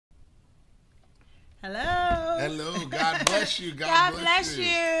Hello. Hello. God bless you. God bless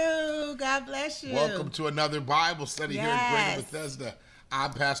you. God bless you. Welcome to another Bible study here at Greater Bethesda.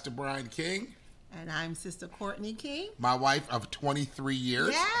 I'm Pastor Brian King. And I'm Sister Courtney King. My wife of 23 years.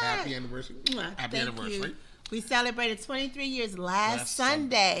 Yes. Happy anniversary. Happy anniversary. You. We celebrated 23 years last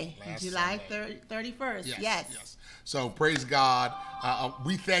Sunday, July 31st. Yes. So praise God.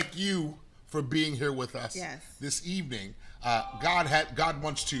 We thank you for being here with us this evening. God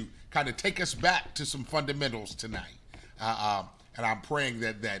wants to kind of take us back to some fundamentals tonight. And I'm praying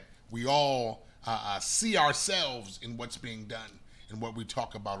that we all see ourselves in what's being done and what we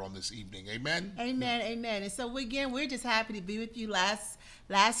talk about on this evening. Amen? Amen. And so again, we're just happy to be with you.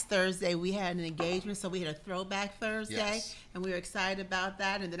 Last Thursday, we had an engagement, so we had a throwback Thursday, and we were excited about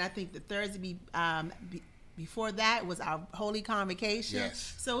that. And then I think the Thursday before that was our Holy Convocation.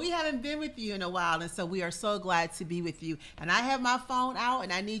 Yes. So we haven't been with you in a while, and so we are so glad to be with you. And I have my phone out,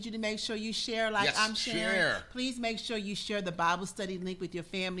 and I need you to make sure you share like I'm sharing. Share. Please make sure you share the Bible study link with your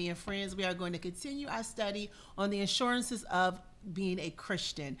family and friends. We are going to continue our study on the assurances of being a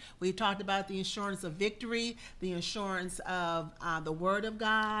Christian. We've talked about the assurance of victory, the assurance of the Word of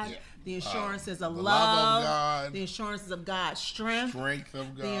God, the assurances of love, of God, the assurances of God's strength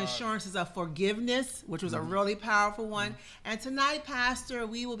of God, the assurances of forgiveness, which was a really powerful one. And tonight, Pastor's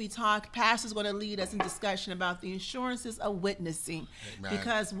going to lead us in discussion about the assurances of witnessing. Amen.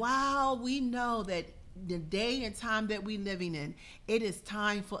 Because while we know that the day and time that we're living in, it is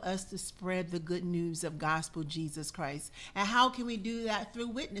time for us to spread the good news of gospel Jesus Christ. And how can we do that? Through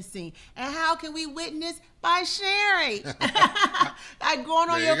witnessing. And how can we witness? By sharing. Like going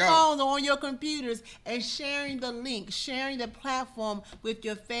on your phones or on your computers and sharing the link, sharing the platform with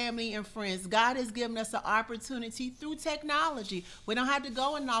your family and friends. God has given us an opportunity through technology. We don't have to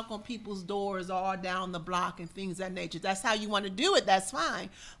go and knock on people's doors all down the block and things of that nature. That's how you want to do it. That's fine.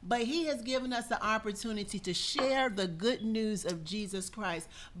 But He has given us the opportunity to share the good news of Jesus Christ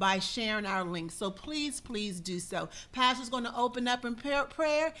by sharing our links. So please do so. Pastor's going to open up in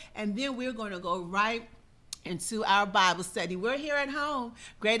prayer, and then we're going to go right into our Bible study. We're here at home,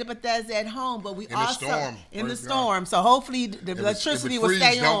 Greater Bethesda at home, but we also in the storm. So hopefully the electricity will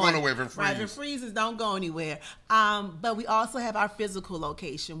stay on. If it freezes, don't go anywhere. But we also have our physical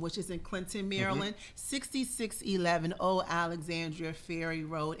location, which is in Clinton, Maryland, 6611 Old Alexandria Ferry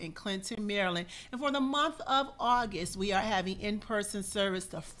Road in Clinton, Maryland. And for the month of August, we are having in-person service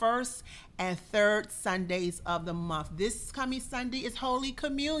the first and third Sundays of the month. This coming Sunday is Holy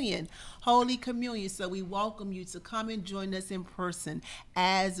Communion. Holy Communion. So we welcome you to come and join us in person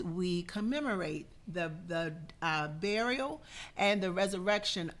as we commemorate the burial and the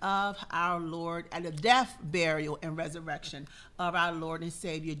resurrection of our Lord, and the death, burial, and resurrection of our Lord and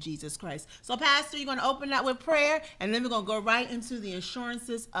Savior Jesus Christ. So, Pastor, you're going to open that with prayer, and then we're going to go right into the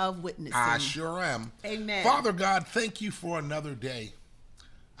assurances of witnessing. I sure am. Amen. Father God, thank you for another day.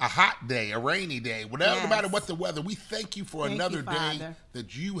 A hot day, a rainy day, no matter what the weather, we thank you for another day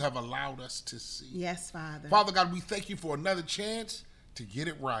that you have allowed us to see. Yes, Father. Father God, we thank you for another chance to get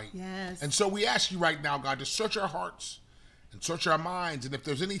it right. Yes. And so we ask you right now, God, to search our hearts and search our minds. And if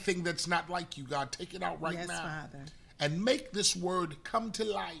there's anything that's not like you, God, take it out right now. Yes, Father. And make this word come to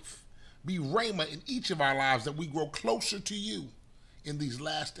life. Be rhema in each of our lives, that we grow closer to you in these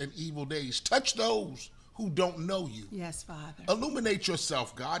last and evil days. Touch those who don't know you. Yes, Father. Illuminate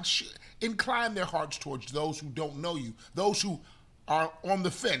yourself, God. Incline their hearts towards those who don't know you, those who are on the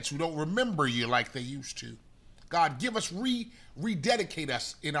fence, who don't remember you like they used to. God, give us, rededicate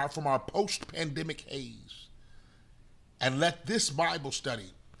us from our post-pandemic haze. And let this Bible study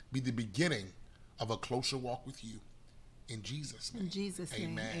be the beginning of a closer walk with you. In Jesus' name. In Jesus'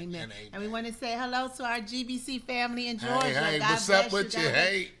 name. Amen. Amen. And we want to say hello to our GBC family in Georgia. Hey, God what's bless up with you?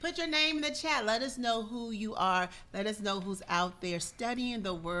 Hey. Put your name in the chat. Let us know who you are. Let us know who's out there studying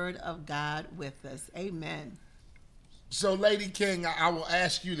the Word of God with us. Amen. So, Lady King, I will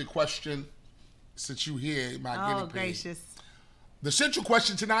ask you the question, since you here, my guinea pig. Gracious. The central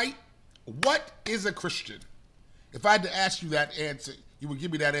question tonight, what is a Christian? If I had to ask you that answer, you would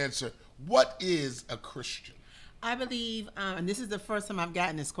give me that answer. What is a Christian? I believe, and this is the first time I've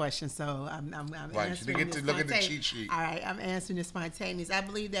gotten this question, so I'm answering you get to look at the cheat sheet. All right, I'm answering this spontaneous. I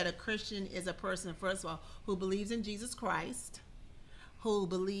believe that a Christian is a person, first of all, who believes in Jesus Christ, who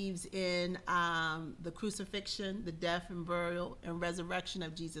believes in the crucifixion, the death and burial and resurrection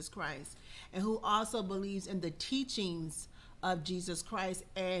of Jesus Christ, and who also believes in the teachings of Jesus Christ,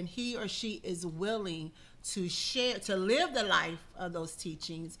 and he or she is willing to share, to live the life of those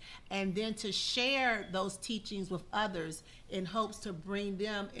teachings, and then to share those teachings with others in hopes to bring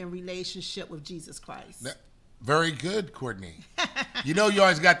them in relationship with Jesus Christ. Very good, Courtney. You know you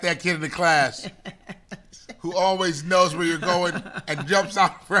always got that kid in the class who always knows where you're going and jumps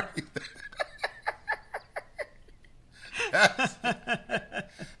out for anything.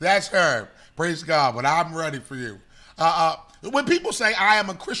 That's her. Praise God. But I'm ready for you. When people say I am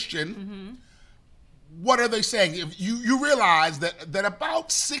a Christian, what are they saying? If you realize that about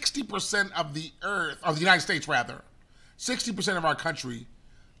 60% of the earth, of the United States rather, 60% of our country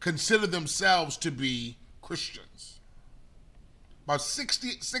consider themselves to be Christians. About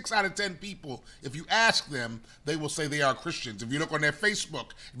 6 out of 10 people, if you ask them, they will say they are Christians. If you look on their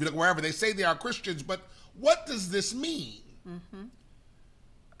Facebook, if you look wherever, they say they are Christians. But what does this mean?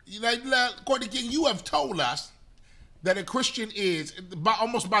 Courtney King, you have told us that a Christian is,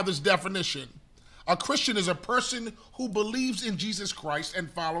 almost by this definition, a Christian is a person who believes in Jesus Christ and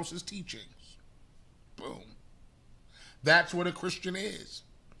follows his teachings. Boom. That's what a Christian is.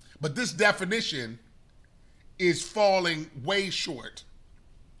 But this definition is falling way short,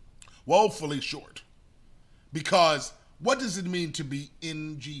 woefully short. Because what does it mean to be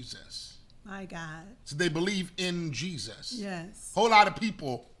in Jesus? My God. So they believe in Jesus. Yes. A whole lot of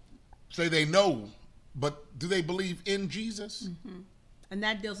people say they know, but do they believe in Jesus? And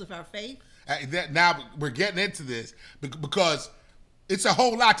that deals with our faith? Now we're getting into this because it's a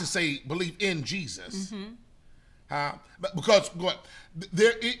whole lot to say believe in Jesus. But because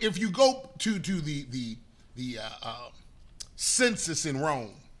there, if you go to the census in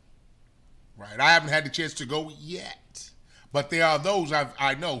Rome, right? I haven't had the chance to go yet, but there are those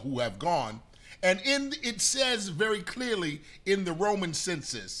I know who have gone, and it says very clearly in the Roman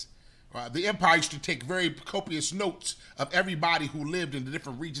census, the empire used to take very copious notes of everybody who lived in the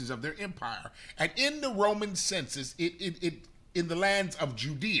different regions of their empire, and in the Roman census, it in the lands of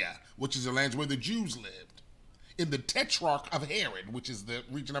Judea, which is the lands where the Jews lived, in the Tetrarch of Herod, which is the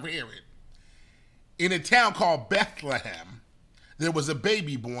region of Herod, in a town called Bethlehem, there was a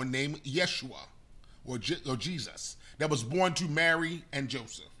baby born named Yeshua, or Jesus, that was born to Mary and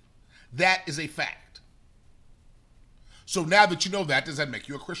Joseph. That is a fact. So now that you know that, does that make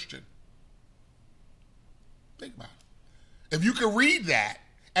you a Christian? Think about it. If you can read that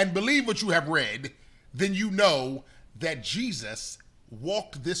and believe what you have read, then you know that Jesus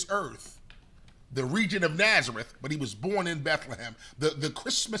walked this earth, the region of Nazareth, but he was born in Bethlehem. The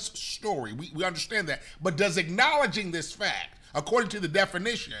Christmas story, we understand that. But does acknowledging this fact, according to the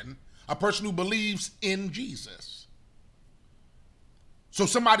definition, a person who believes in Jesus? So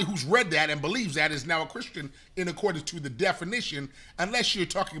somebody who's read that and believes that is now a Christian in accordance to the definition, unless you're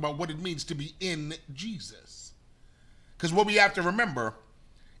talking about what it means to be in Jesus. Because what we have to remember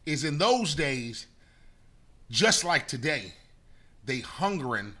is in those days, just like today, they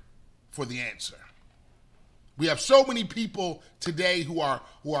hungering for the answer. We have so many people today who are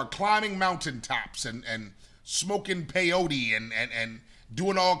climbing mountaintops and smoking peyote and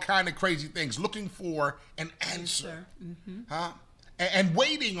doing all kind of crazy things, looking for an answer, and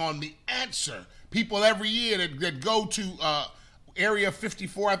waiting on the answer. People every year that go to Area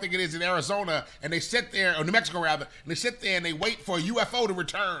 54, I think it is, in Arizona, and they sit there, or New Mexico rather, and they sit there and they wait for a UFO to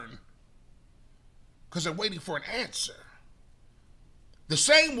return because they're waiting for an answer. The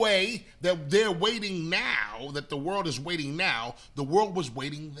same way that they're waiting now, that the world is waiting now, the world was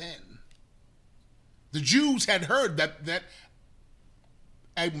waiting then. The Jews had heard that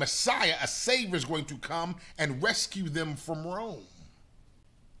a Messiah, a Savior, is going to come and rescue them from Rome.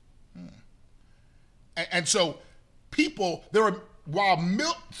 And so people, while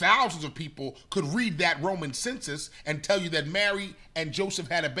thousands of people could read that Roman census and tell you that Mary and Joseph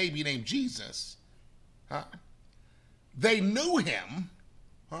had a baby named Jesus, they knew him,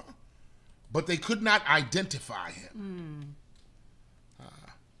 but they could not identify him.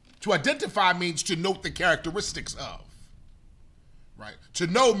 To identify means to note the characteristics of, right? To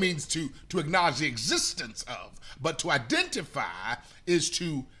know means to acknowledge the existence of, but to identify is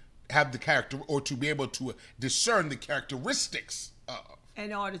to have the character, or to be able to discern the characteristics of.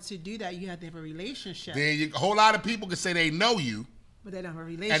 In order to do that, you have to have a relationship. A whole lot of people can say they know you, but they don't have a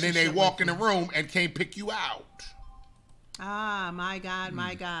relationship. And then they walk in the room and can't pick you out. Ah, my God,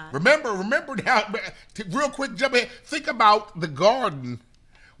 my God. Remember now, real quick, jump ahead. Think about the garden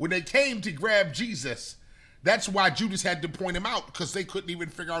when they came to grab Jesus. That's why Judas had to point him out, because they couldn't even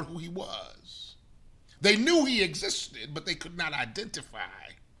figure out who he was. They knew he existed, but they could not identify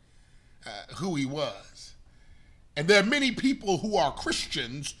who he was. And there are many people who are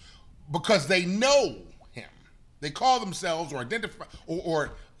Christians because they know him. They call themselves or identify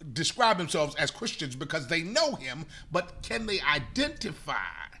or describe themselves as Christians because they know him, but can they identify,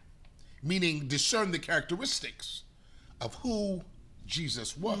 meaning discern the characteristics of who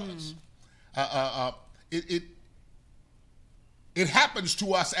Jesus was? It happens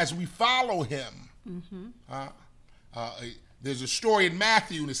to us as we follow him There's a story in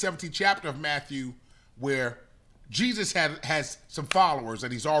Matthew, in the 17th chapter of Matthew, where Jesus has some followers,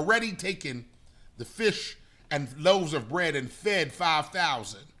 and he's already taken the fish and loaves of bread and fed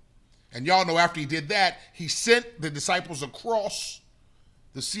 5,000. And y'all know after he did that, he sent the disciples across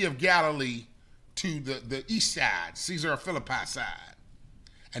the Sea of Galilee to the east side, Caesarea Philippi side.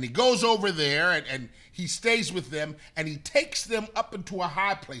 And he goes over there and he stays with them, and he takes them up into a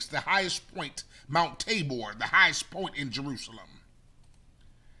high place, the highest point, Mount Tabor, the highest point in Jerusalem.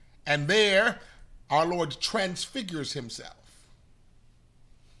 And there, our Lord transfigures himself.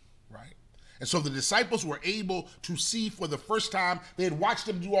 Right? And so the disciples were able to see for the first time. They had watched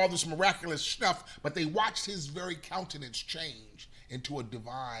him do all this miraculous stuff, but they watched his very countenance change into a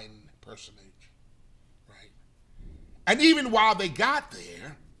divine personage. Right? And even while they got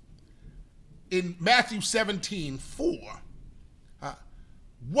there, in Matthew 17:4,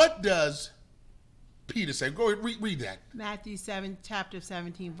 what does Peter say? Go ahead, read that. Matthew 7, chapter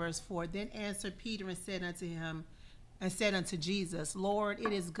 17, verse 4. Then answered Peter and said unto Jesus, Lord,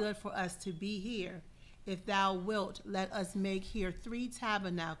 it is good for us to be here. If thou wilt, let us make here 3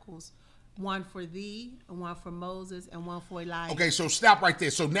 tabernacles, one for thee, and one for Moses, and one for Elijah. Okay, so stop right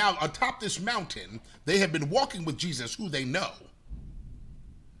there. So now atop this mountain, they have been walking with Jesus, who they know.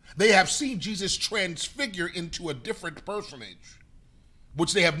 They have seen Jesus transfigure into a different personage,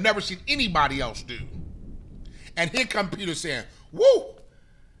 which they have never seen anybody else do. And here come Peter saying, whoa,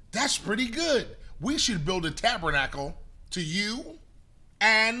 that's pretty good. We should build a tabernacle to you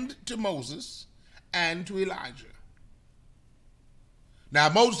and to Moses and to Elijah. Now,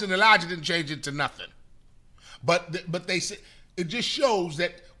 Moses and Elijah didn't change it to nothing. But they said, it just shows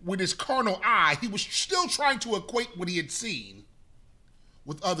that with his carnal eye, he was still trying to equate what he had seen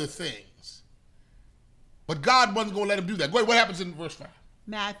with other things. But God wasn't going to let him do that. Go ahead, what happens in verse 5?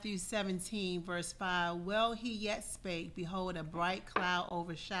 Matthew 17, verse 5. While he yet spake, behold, a bright cloud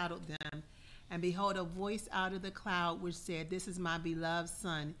overshadowed them. And behold, a voice out of the cloud which said, This is my beloved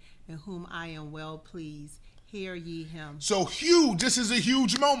Son, in whom I am well pleased. Hear ye him. So huge, this is a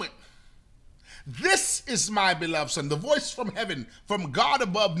huge moment. This is my beloved Son. The voice from heaven, from God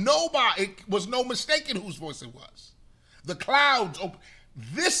above. Nobody, it was no mistaking whose voice it was. The clouds open.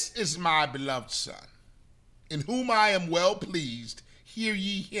 This is my beloved Son, in whom I am well pleased. Hear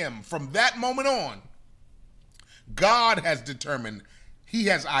ye him. From that moment on, God has determined, he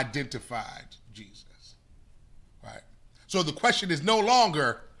has identified Jesus. Right? So the question is no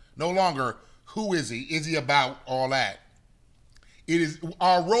longer, who is he? Is he about all that? It is,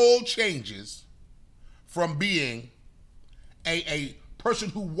 our role changes from being a person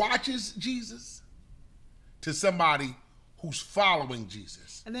who watches Jesus to somebody who's following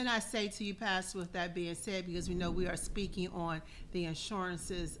Jesus. And then I say to you, Pastor, with that being said, because we know we are speaking on the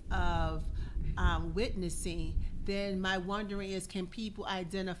assurances of witnessing, then my wondering is, can people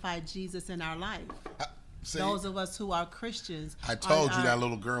identify Jesus in our life? Those of us who are Christians. I told you that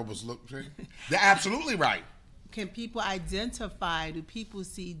little girl was looking. They're absolutely right. Can people identify, do people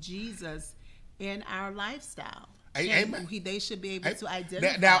see Jesus in our lifestyle? Amen. They should be able to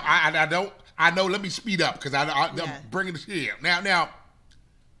identify. Now, I know, let me speed up because I'm bringing this here. Now,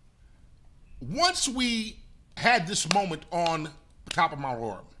 once we had this moment on top of my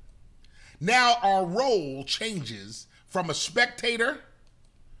orb, now our role changes from a spectator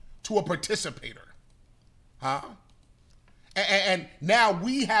to a participator. And now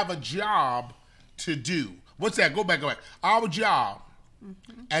we have a job to do. What's that? Go back. Our job,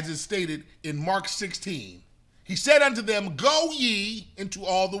 as is stated in Mark 16, he said unto them, Go ye into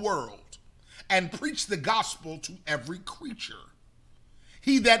all the world, and preach the gospel to every creature.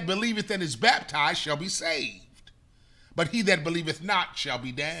 He that believeth and is baptized shall be saved, but he that believeth not shall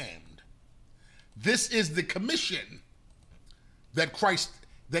be damned. This is the commission that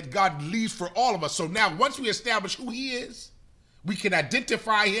God leaves for all of us. So now once we establish who he is, we can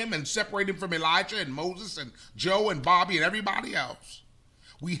identify him and separate him from Elijah and Moses and Joe and Bobby and everybody else.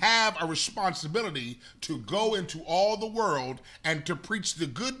 We have a responsibility to go into all the world and to preach the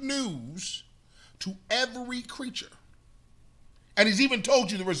good news to every creature. And he's even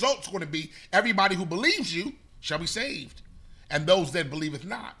told you the result's going to be everybody who believes you shall be saved, and those that believeth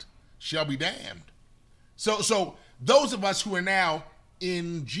not shall be damned. So those of us who are now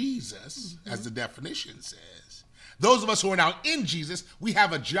in Jesus, as the definition says, those of us who are now in Jesus, we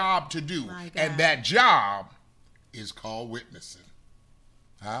have a job to do. And that job is called witnessing.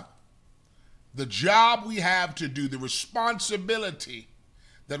 The job we have to do, the responsibility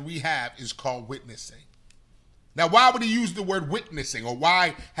that we have is called witnessing. Now, why would he use the word witnessing, or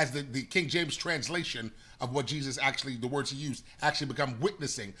why has the King James translation of what Jesus actually, the words he used, actually become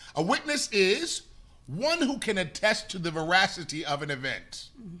witnessing? A witness is one who can attest to the veracity of an event.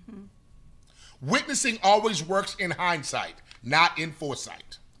 Witnessing always works in hindsight, not in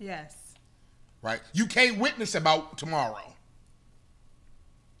foresight. Yes. Right? You can't witness about tomorrow.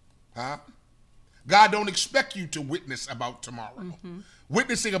 Huh? God don't expect you to witness about tomorrow.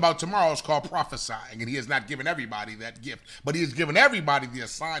 Witnessing about tomorrow is called prophesying, and he has not given everybody that gift, but he has given everybody the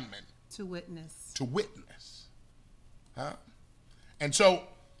assignment to witness. To witness. Huh? And so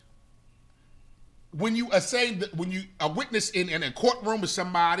when you are saying that, when you a witness in a courtroom with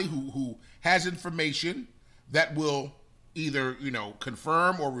somebody who has information that will either,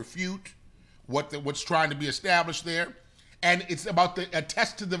 confirm or refute what's trying to be established there, and it's about the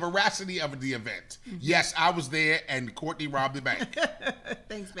attest to the veracity of the event. Yes, I was there, and Courtney robbed the bank.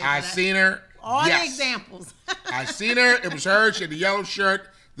 Thanks, baby. I seen her. All yes. the examples. I seen her. It was her. She had the yellow shirt,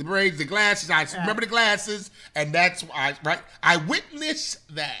 the braids, the glasses. I remember the glasses, and that's why, right? I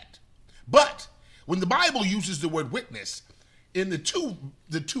witnessed that. But when the Bible uses the word witness, in the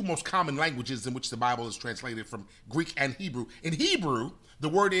two most common languages in which the Bible is translated from, Greek and Hebrew. In Hebrew, the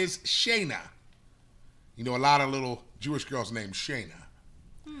word is shena. A lot of little Jewish girls named Shana.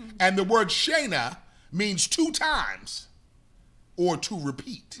 And the word Shana means 2 times or to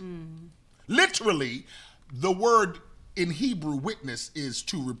repeat. Literally, the word in Hebrew witness is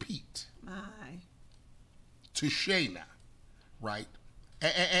to repeat. To Shana, right?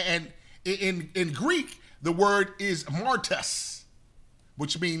 And in Greek, the word is martus,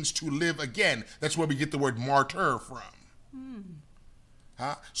 which means to live again. That's where we get the word martyr from.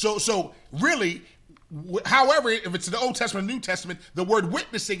 Huh? So really, however, if it's in the Old Testament, New Testament, the word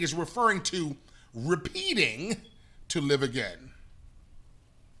witnessing is referring to repeating to live again.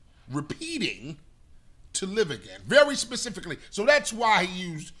 Repeating to live again, very specifically. So that's why he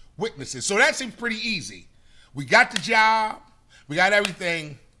used witnesses. So that seems pretty easy. We got the job, we got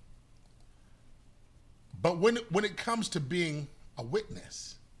everything. But when it comes to being a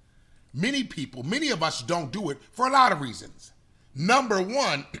witness, many of us don't do it for a lot of reasons. Number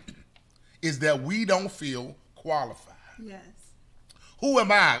one is that we don't feel qualified. Yes. Who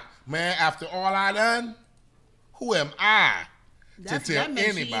am I, man? After all I done, who am I to tell that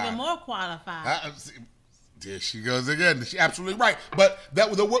makes anybody? You even more qualified. There she goes again. She's absolutely right. But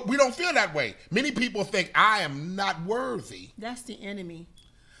we don't feel that way. Many people think I am not worthy. That's the enemy.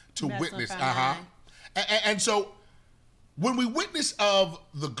 To witness. And so when we witness of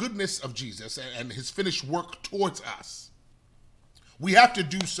the goodness of Jesus and his finished work towards us, we have to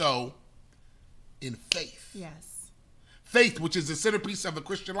do so in faith. Yes. Faith, which is the centerpiece of the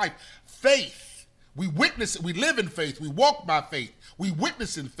Christian life. Faith. We witness it. We live in faith. We walk by faith. We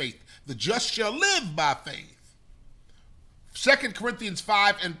witness in faith. The just shall live by faith. 2 Corinthians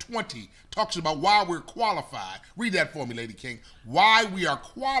 5:20 talks about why we're qualified. Read that for me, Lady King. Why we are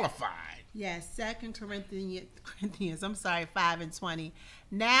qualified. Yes, 2 Corinthians, 5:20.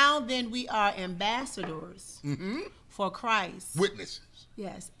 Now then we are ambassadors for Christ. Witnesses.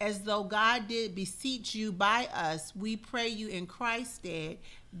 Yes, as though God did beseech you by us, we pray you in Christ's stead,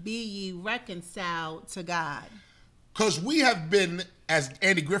 be ye reconciled to God. Because we have been, as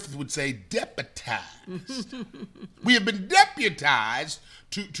Andy Griffith would say, deputized. We have been deputized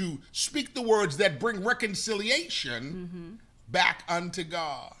to speak the words that bring reconciliation back unto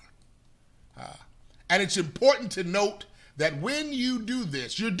God. And it's important to note that when you do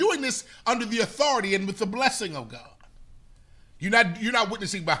this, you're doing this under the authority and with the blessing of God. You're not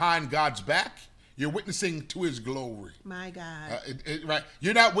witnessing behind God's back. You're witnessing to his glory. My God. Right?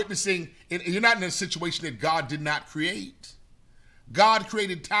 You're not witnessing, you're not in a situation that God did not create. God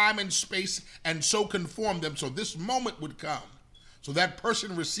created time and space and so conformed them so this moment would come. So that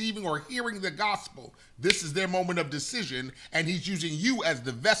person receiving or hearing the gospel, this is their moment of decision, and he's using you as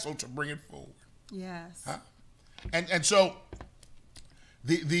the vessel to bring it forward. Yes. And so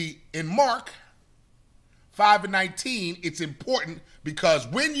in Mark 5:19, it's important because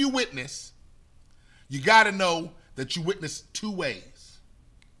when you witness, you got to know that you witness 2 ways.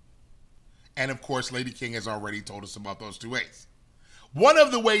 And of course, Lady King has already told us about those 2 ways. One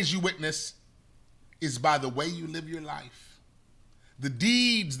of the ways you witness is by the way you live your life. The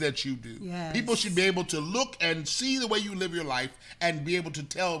deeds that you do. Yes. People should be able to look and see the way you live your life and be able to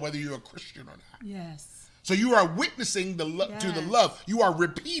tell whether you're a Christian or not. Yes. So you are witnessing to the love. You are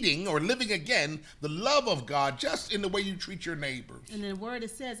repeating or living again the love of God just in the way you treat your neighbors. And in the word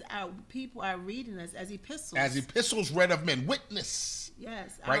it says our people are reading us as epistles. As epistles read of men. Witness.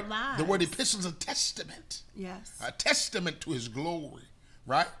 Yes, right? Our lives. The word epistle is a testament. Yes. A testament to his glory.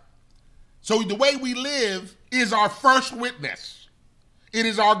 Right? So the way we live is our first witness. It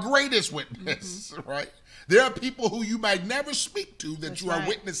is our greatest witness, right? There are people who you might never speak to that That's you are right.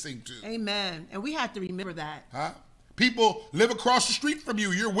 witnessing to. Amen. And we have to remember that. Huh? People live across the street from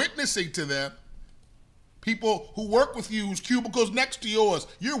you. You're witnessing to them. People who work with you, whose cubicle's next to yours,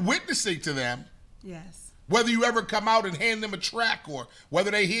 you're witnessing to them. Yes. Whether you ever come out and hand them a track, or whether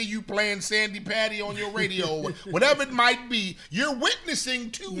they hear you playing Sandy Patty on your radio, or whatever it might be, you're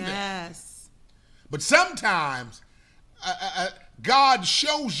witnessing to them. Yes. But sometimes God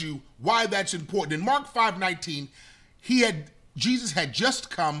shows you why that's important. In Mark 5:19, Jesus had just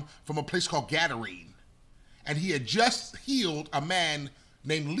come from a place called Gadarene, and he had just healed a man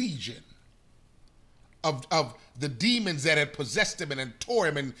named Legion of the demons that had possessed him and tore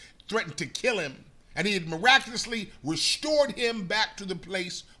him and threatened to kill him. And he had miraculously restored him back to the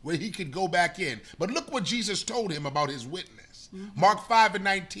place where he could go back in. But look what Jesus told him about his witness. Mark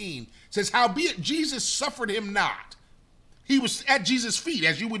 5:19 says, howbeit Jesus suffered him not. He was at Jesus' feet,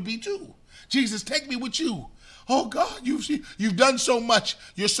 as you would be too. Jesus, take me with you. Oh God, you've done so much.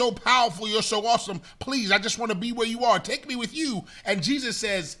 You're so powerful. You're so awesome. Please, I just want to be where you are. Take me with you. And Jesus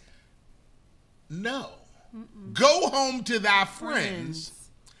says, no. Go home to thy friends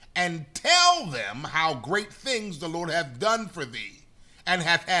and tell them how great things the Lord hath done for thee and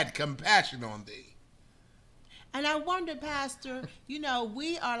hath had compassion on thee. And I wonder, Pastor,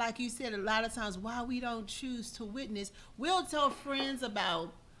 we are, like you said, a lot of times why we don't choose to witness. We'll tell friends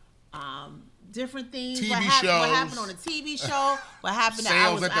about different things. TV what happened on a TV show. What happened?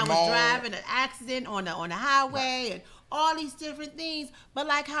 I was driving an accident on the highway, and all these different things. But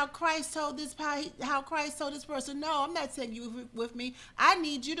like how Christ told this person, no, I'm not taking you with me. I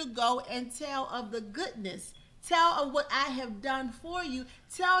need you to go and tell of the goodness. Tell of what I have done for you.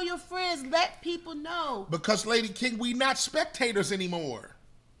 Tell your friends. Let people know. Because, Lady King, we not spectators anymore.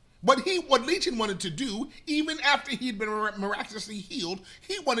 What Legion wanted to do, even after he'd been miraculously healed,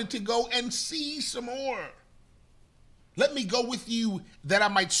 he wanted to go and see some more. Let me go with you that I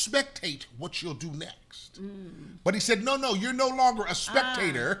might spectate what you'll do next. But he said, no, you're no longer a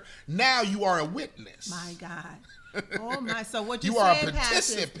spectator. Now you are a witness. My God. Oh my! So what you you are saying, a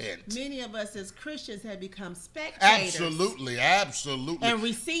participant. Pastor, many of us as Christians have become spectators. Absolutely, and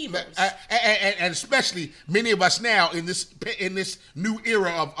receivers, and especially many of us now in this new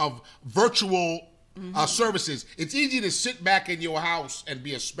era of virtual services. It's easy to sit back in your house and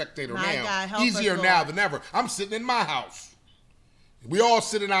be a spectator now. Easier now than ever. I'm sitting in my house. We all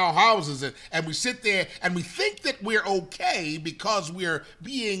sit in our houses and we sit there and we think that we're okay because we're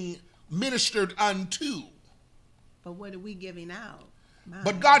being ministered unto. But what are we giving out?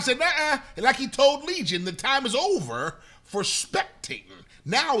 But God said, like he told Legion, the time is over for spectating.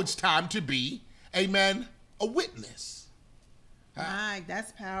 Now it's time to be, amen, a witness.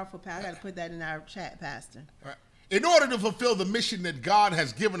 That's powerful. I got to put that in our chat, Pastor. In order to fulfill the mission that God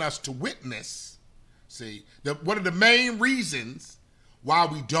has given us to witness, see, one of the main reasons why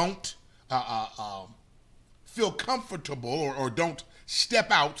we don't feel comfortable or don't step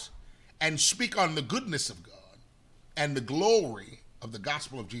out and speak on the goodness of God and the glory of the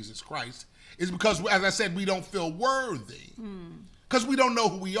gospel of Jesus Christ is because, as I said, we don't feel worthy because we don't know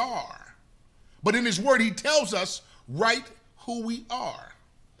who we are. But in his word, he tells us right who we are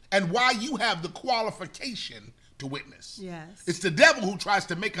and why you have the qualification to witness. Yes. It's the devil who tries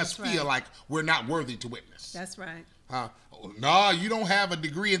to make us feel like we're not worthy to witness. That's right. No, you don't have a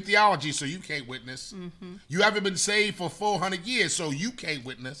degree in theology, so you can't witness. You haven't been saved for 400 years, so you can't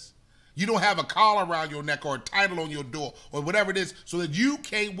witness. You don't have a collar around your neck or a title on your door or whatever it is so that you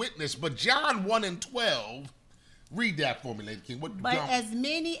can't witness. But John 1:12, read that for me, Lady King. But as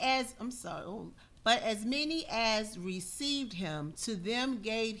many as received him, to them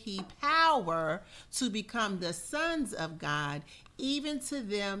gave he power to become the sons of God, even to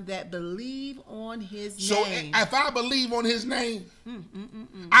them that believe on his name. So if I believe on his name,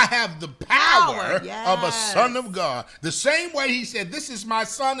 I have the power of a son of God. The same way he said, this is my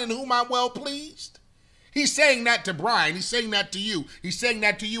son in whom I'm well pleased. He's saying that to Brian. He's saying that to you. He's saying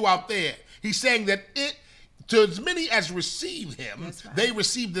that to you out there. He's saying that to as many as receive him, they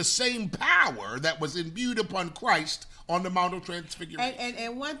receive the same power that was imbued upon Christ on the Mount of Transfiguration.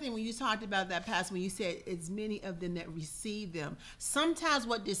 And one thing, when you talked about that, Pastor, when you said it's many of them that receive them, sometimes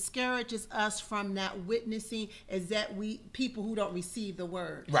what discourages us from not witnessing is that people who don't receive the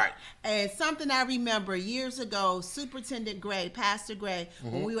word. Right. And something I remember years ago, Superintendent Gray, Pastor Gray,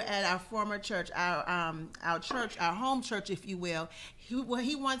 when we were at our former church, our home church, if you will,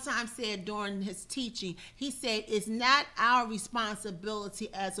 he one time said during his teaching, he said, it's not our responsibility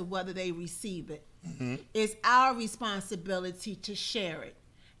as to whether they receive it. It's our responsibility to share it.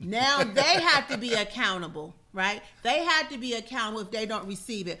 Now they have to be accountable right? They have to be accountable if they don't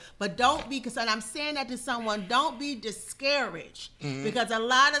receive it. But don't be, because I'm saying that to someone, don't be discouraged. Because a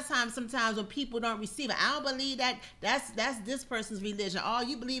lot of times, sometimes when people don't receive it, I don't believe that, that's this person's religion. Oh,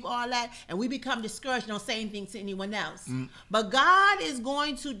 you believe all that? And we become discouraged and don't say anything to anyone else. But God is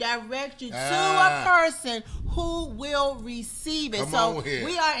going to direct you to a person who will receive it. So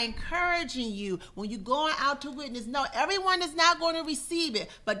we are encouraging you when you're going out to witness. No, everyone is not going to receive it,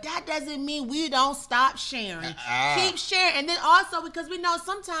 but that doesn't mean we don't stop sharing. Keep sharing. And then also, because we know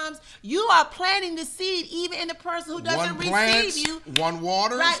sometimes you are planting the seed even in the person who doesn't receive you. One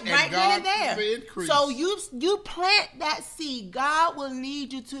waters, and God there. The increase. So you plant that seed. God will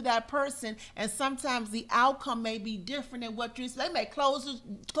lead you to that person, and sometimes the outcome may be different than what you say. They may close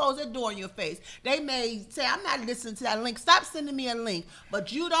the door in your face. They may say, I'm not listening to that link. Stop sending me a link.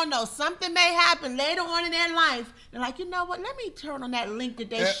 But you don't know. Something may happen later on in their life. They're like, you know what? Let me turn on that link that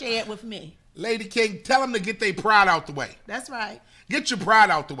they shared with me. Lady King, tell them to get their pride out the way. That's right. Get your pride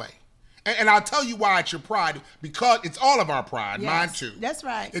out the way. And I'll tell you why it's your pride, because it's all of our pride, mine too. That's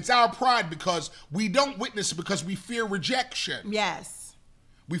right. It's our pride because we don't witness because we fear rejection. Yes.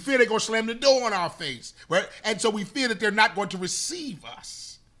 We fear they're going to slam the door in our face, right? And so we fear that they're not going to receive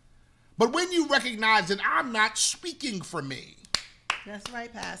us. But when you recognize that I'm not speaking for me. That's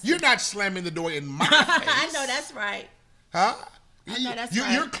right, Pastor. You're not slamming the door in my face. I know that's right. Huh? I know that's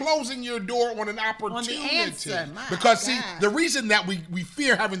right. You're closing your door on an opportunity. On the answer. Because see, the reason that we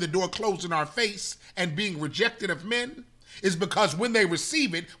fear having the door closed in our face and being rejected of men is because when they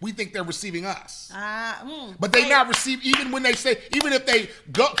receive it, we think they're receiving us. But they not receive, even when they say, even if they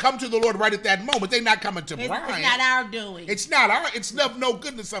come to the Lord right at that moment, they're not coming to Brian. It's not our doing. It's no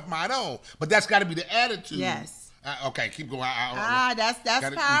goodness of mine own. But that's got to be the attitude. Yes. Okay, keep going. That's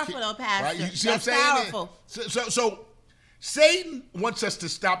powerful, though, Pastor. Right? You see that's what I'm saying? Powerful. So Satan wants us to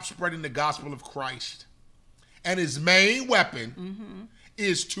stop spreading the gospel of Christ. And his main weapon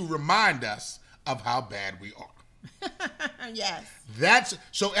is to remind us of how bad we are. Yes.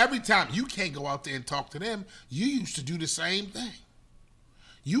 So every time you can't go out there and talk to them, you used to do the same thing.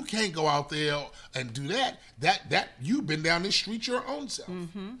 You can't go out there and do that. That you've been down this street your own self.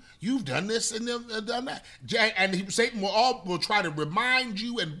 You've done this and done that. And Satan will try to remind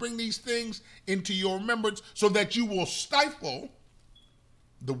you and bring these things into your remembrance so that you will stifle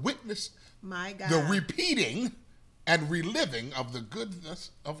the witness, my God, the repeating and reliving of the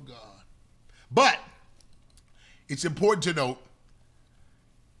goodness of God. But it's important to note,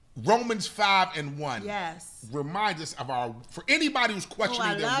 Romans 5:1 reminds us of for anybody who's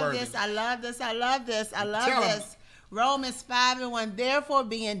questioning their worthiness. I love this. Romans 5:1, therefore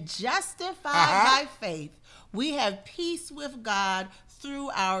being justified by faith, we have peace with God through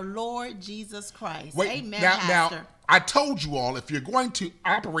our Lord Jesus Christ. Amen, Pastor. Now, I told you all, if you're going to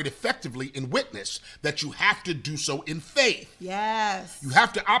operate effectively in witness, that you have to do so in faith. Yes. You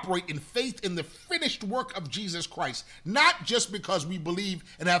have to operate in faith in the finished work of Jesus Christ. Not just because we believe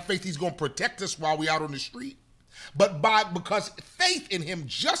and have faith he's going to protect us while we're out on the street, but because faith in him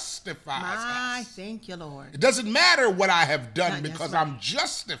justifies us. Thank you, Lord. It doesn't matter what I have done because I'm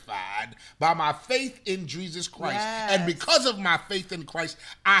justified by my faith in Jesus Christ. Yes. And because of my faith in Christ,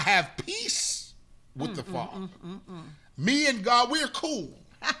 I have peace with the Father. Me and God, we're cool.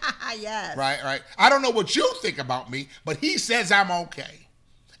 Yes. Right. I don't know what you think about me, but he says I'm okay.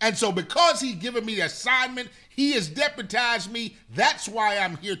 And so because he's given me the assignment, he has deputized me. That's why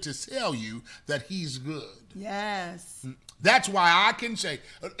I'm here to tell you that he's good. Yes. That's why I can say,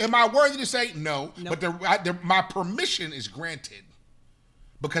 am I worthy to say no? Nope. But my permission is granted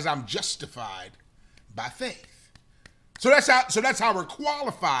because I'm justified by faith. So that's how we're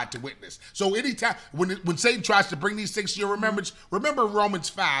qualified to witness. So anytime when Satan tries to bring these things to your remembrance, remember Romans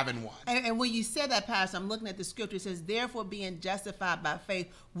 5:1. And when you said that, Pastor, I'm looking at the scripture. It says, therefore being justified by faith,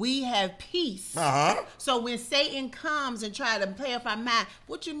 we have peace. So when Satan comes and try to play off our mind,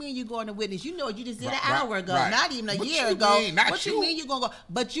 what you mean you're going to witness? You know what you just did an hour ago, not even a year ago. What you mean you're going to go?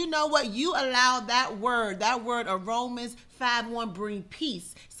 But you know what? You allowed that word of Romans 5:1 bring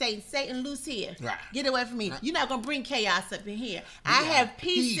peace. Satan, loose here. Right. Get away from me. Right. You're not going to bring chaos up in here. I have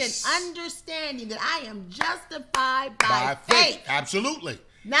peace and understanding that I am justified by faith. Absolutely.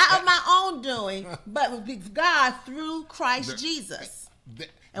 Not of my own doing, but with God through Christ Jesus.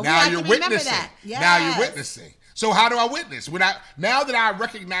 And now you're witnessing. That. Yes. Now you're witnessing. So how do I witness? Now that I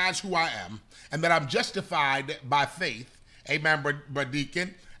recognize who I am and that I'm justified by faith, amen, Brother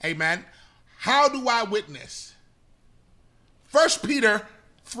Deacon, amen, how do I witness? 1 Peter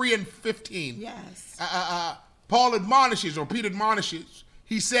 3:15. Yes. Peter admonishes,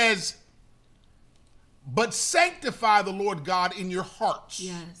 he says, But sanctify the Lord God in your hearts.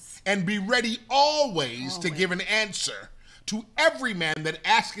 Yes. And be ready always to give an answer to every man that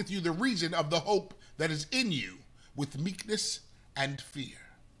asketh you the reason of the hope that is in you, with meekness and fear.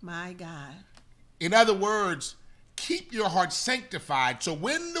 My God. In other words, keep your heart sanctified. So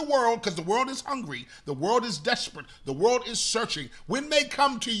when the world, because the world is hungry, the world is desperate, the world is searching, when they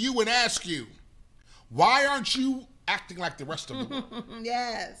come to you and ask you, why aren't you acting like the rest of the world?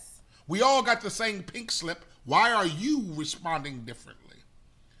 Yes. We all got the same pink slip. Why are you responding differently?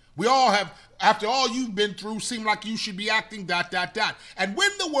 We all have, after all you've been through, seem like you should be acting ... And when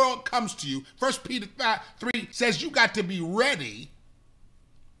the world comes to you, 1 Peter 3 says you got to be ready,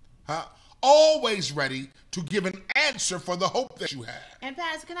 always ready to give an answer for the hope that you have. And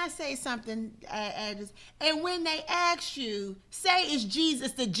Pastor, can I say something? And when they ask you, say, is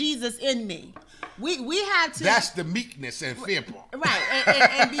Jesus the Jesus in me? We have to. That's the meekness and fear part.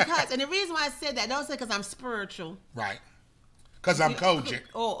 Right. And the reason why I said that, don't say because I'm spiritual. Right. Because I'm Kojic.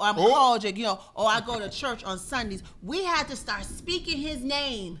 I'm Kojic, or I go to church on Sundays. We have to start speaking his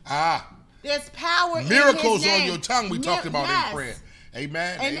name. There's power in his name. Miracles on your tongue we talked about in prayer.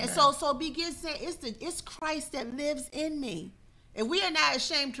 Amen. And amen. so begin saying, it's Christ that lives in me. And we are not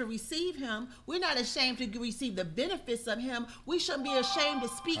ashamed to receive him. We're not ashamed to receive the benefits of him. We shouldn't be ashamed to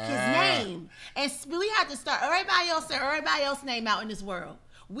speak his name. And we have to start everybody else's name out in this world.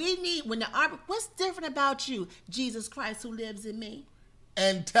 We need, what's different about you, Jesus Christ who lives in me?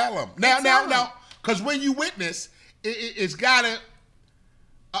 And tell them. Now, because when you witness, it's got to,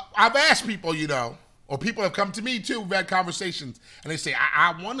 I've asked people, or people have come to me too, we've had conversations, and they say,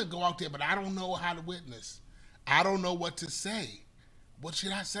 I want to go out there, but I don't know how to witness. I don't know what to say. What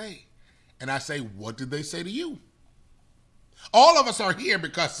should I say? And I say, what did they say to you? All of us are here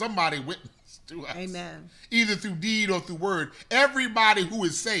because somebody witnessed to us. Amen. Either through deed or through word. Everybody who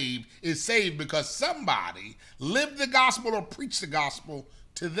is saved because somebody lived the gospel or preached the gospel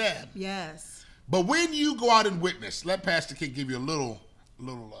to them. Yes. But when you go out and witness, let Pastor King give you a little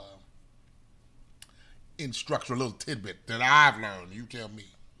instruction, a little tidbit that I've learned. You tell me.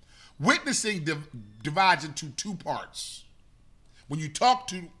 Witnessing divides into two parts. When you talk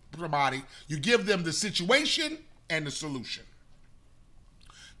to somebody, you give them the situation and the solution.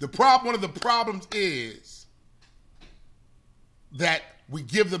 One of the problems is that we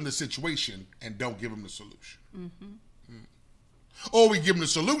give them the situation and don't give them the solution. Mm-hmm. Or we give them the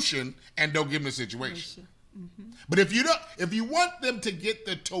solution and don't give them the situation. Mm-hmm. But if you want them to get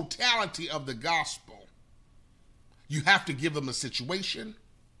the totality of the gospel, you have to give them a situation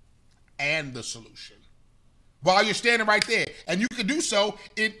and the solution while you're standing right there. And you can do so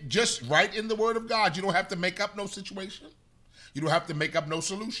just right in the word of God. You don't have to make up no situation. You don't have to make up no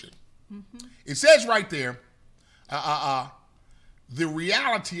solution. Mm-hmm. It says right there, the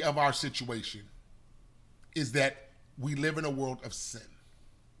reality of our situation is that we live in a world of sin.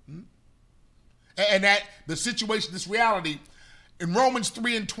 Hmm? And that the situation, this reality, in Romans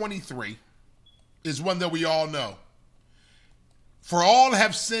 3:23 is one that we all know. For all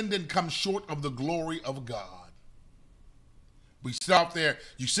have sinned and come short of the glory of God. We stop there.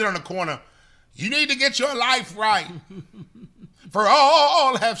 You sit on the corner. You need to get your life right. For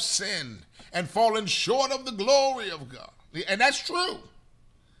all have sinned and fallen short of the glory of God. And that's true.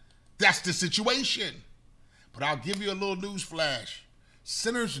 That's the situation. But I'll give you a little news flash.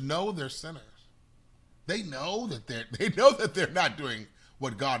 Sinners know they're sinners. They know that they're not doing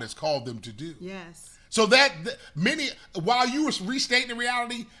what God has called them to do. Yes. So that while you were restating the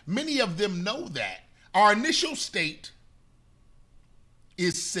reality, many of them know that. Our initial state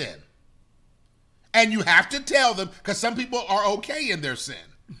is sin. And you have to tell them, because some people are okay in their sin.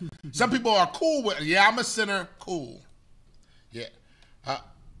 Some people are cool with, I'm a sinner, cool. Yeah.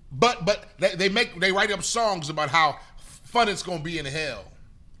 But they write up songs about how fun it's going to be in hell.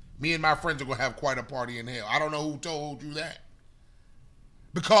 Me and my friends are going to have quite a party in hell. I don't know who told you that.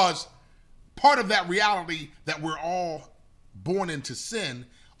 Because part of that reality that we're all born into sin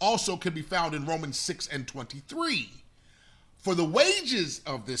also can be found in Romans 6:23. For the wages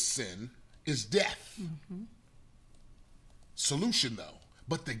of this sin is death. Mm-hmm. Solution though.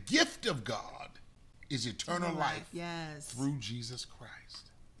 But the gift of God is eternal life through Jesus Christ.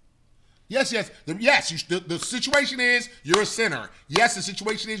 Yes. The situation is you're a sinner. Yes, the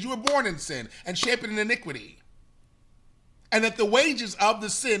situation is you were born in sin and shaped in iniquity. And that the wages of the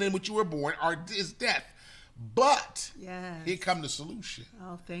sin in which you were born is death. But here comes the solution.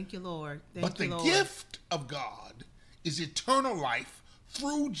 Oh, thank you, Lord. But the gift of God is eternal life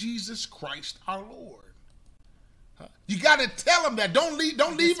through Jesus Christ our Lord. You got to tell them that. Don't leave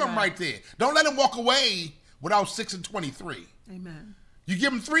them right there. Don't let them walk away without 6:23. Amen. You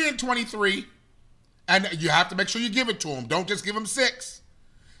give them 3:23, And you have to make sure you give it to them. Don't just give them 6.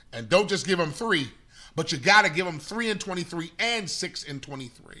 And don't just give them 3. But you got to give them 3 and 23 and 6 and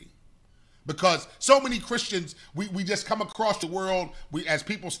 23. Because so many Christians, we just come across the world as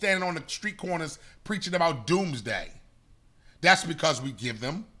people standing on the street corners preaching about doomsday. That's because we give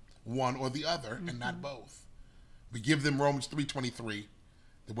them one or the other and not both. We give them Romans 3:23,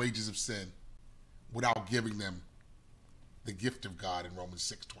 the wages of sin, without giving them the gift of God in Romans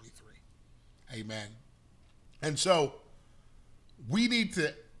 6:23. Amen. And so we need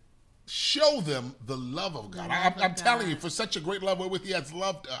to show them the love of God. I'm telling you, for such a great love wherewith he has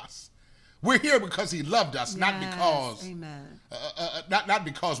loved us. We're here because he loved us, not because, not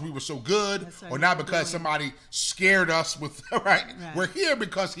because we were so good, or not because somebody scared us with, right? We're here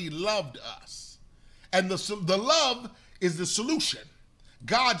because he loved us. And the love is the solution.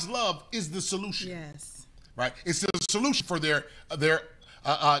 God's love is the solution. Yes. Right? It's the solution for their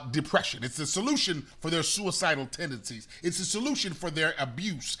depression. It's the solution for their suicidal tendencies. It's a solution for their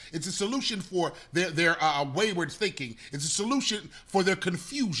abuse. It's a solution for their wayward thinking. It's a solution for their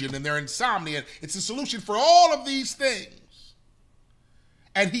confusion and their insomnia. It's a solution for all of these things.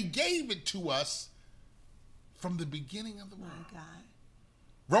 And he gave it to us from the beginning of the world. My God.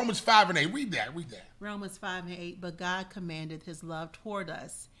 Romans 5:8. Read that. Romans 5:8. But God commanded his love toward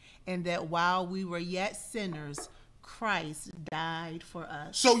us, and that while we were yet sinners, Christ died for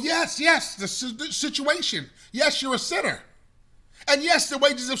us. So yes, the situation. Yes, you're a sinner. And yes, the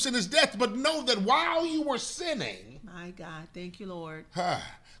wages of sin is death, but know that while you were sinning, my God, thank you, Lord.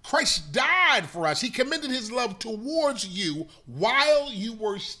 Christ died for us. He commended his love towards you while you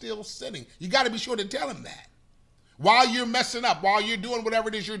were still sinning. You got to be sure to tell him that. While you're messing up, while you're doing whatever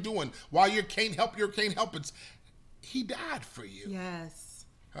it is you're doing, while you can't help it, he died for you. Yes.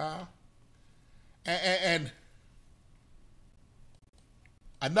 And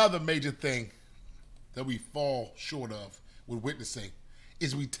another major thing that we fall short of with witnessing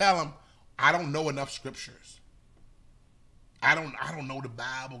is we tell them, I don't know enough scriptures. I don't know the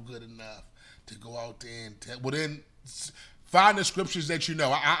Bible good enough to go out there and tell. Well, then find the scriptures that you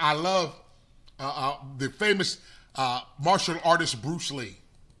know. I love the famous martial artist Bruce Lee.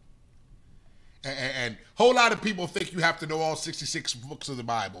 And a whole lot of people think you have to know all 66 books of the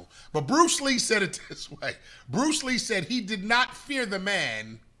Bible. But Bruce Lee said it this way. Bruce Lee said he did not fear the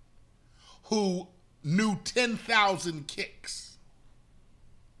man who knew 10,000 kicks,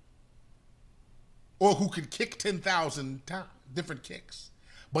 or who could kick 10,000 different kicks.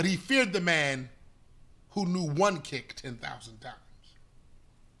 But he feared the man who knew one kick 10,000 times.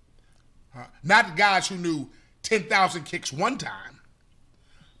 Not the guys who knew 10,000 kicks one time,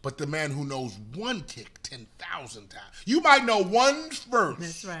 but the man who knows one kick 10,000 times. You might know one verse.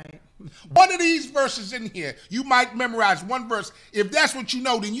 That's right. One of these verses in here, you might memorize one verse. If that's what you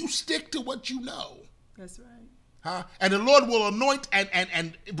know, then you stick to what you know. That's right. And the Lord will anoint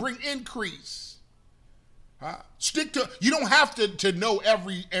and bring increase. Stick to. You don't have to know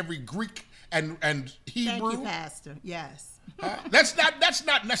every Greek and Hebrew. Thank you, Pastor. Yes. That's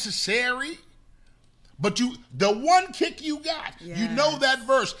not necessary. But the one kick you got, you know that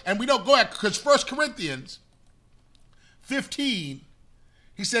verse. And we don't go ahead, because 1 Corinthians 15,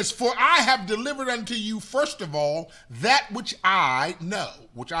 he says, for I have delivered unto you, first of all, that which I know,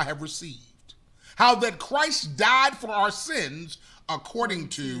 which I have received. How that Christ died for our sins according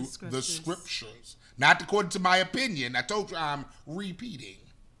to the scriptures. Not according to my opinion. I told you I'm repeating.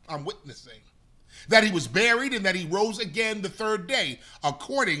 I'm witnessing. That he was buried and that he rose again the third day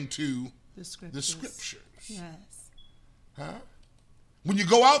according to the scriptures. Yes. When you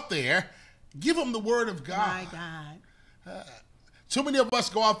go out there, give them the word of God. My God. Too many of us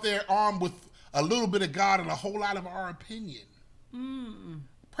go out there armed with a little bit of God and a whole lot of our opinion.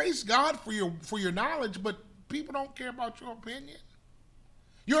 Praise God for your knowledge, but people don't care about your opinion.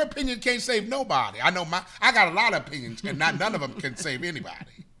 Your opinion can't save nobody. I got a lot of opinions, and none of them can save anybody.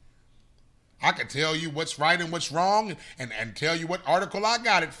 I can tell you what's right and what's wrong and tell you what article I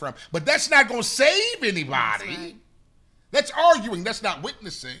got it from. But that's not going to save anybody. That's right. That's arguing. That's not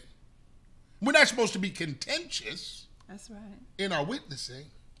witnessing. We're not supposed to be contentious. That's right. In our witnessing.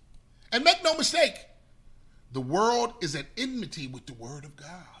 And make no mistake, the world is at enmity with the word of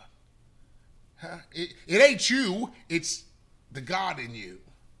God. It ain't you. It's the God in you.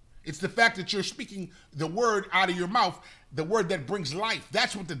 It's the fact that you're speaking the word out of your mouth, the word that brings life.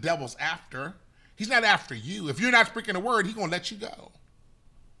 That's what the devil's after. He's not after you. If you're not speaking a word, he's going to let you go.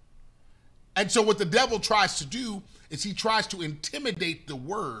 And so what the devil tries to do is he tries to intimidate the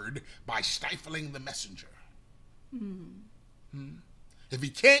word by stifling the messenger. If he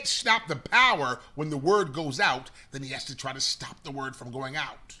can't stop the power when the word goes out, then he has to try to stop the word from going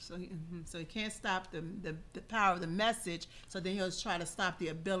out. So he can't stop the power of the message, so then he'll try to stop the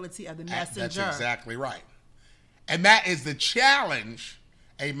ability of the messenger. That's exactly right. And that is the challenge,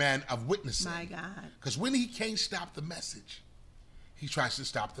 amen, of witnessing. My God. Because when he can't stop the message, he tries to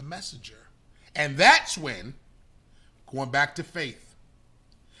stop the messenger. And that's when, going back to faith,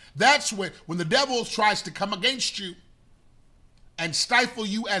 that's when the devil tries to come against you and stifle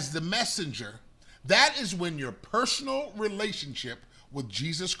you as the messenger, that is when your personal relationship with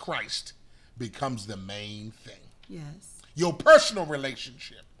Jesus Christ becomes the main thing. Yes. Your personal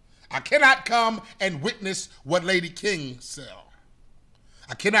relationship. I cannot come and witness what Lady King saw.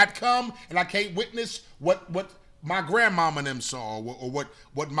 I cannot come and I can't witness what my grandmama and them saw, or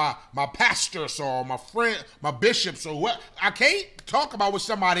what my pastor saw, or my friend, my bishop saw. What I can't talk about what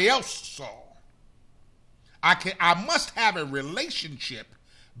somebody else saw. I must have a relationship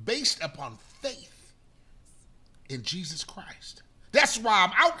based upon faith in Jesus Christ. That's why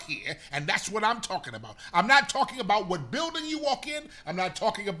I'm out here, and that's what I'm talking about. I'm not talking about what building you walk in. I'm not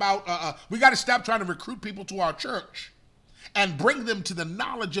talking about, we got to stop trying to recruit people to our church and bring them to the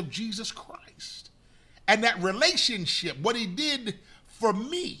knowledge of Jesus Christ. And that relationship, what he did for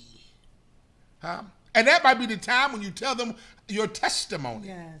me. And that might be the time when you tell them your testimony.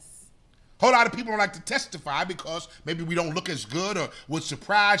 Yes. A whole lot of people don't like to testify because maybe we don't look as good, or would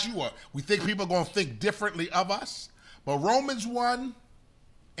surprise you, or we think people are going to think differently of us. But Romans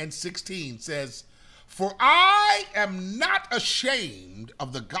 1:16 says, "For I am not ashamed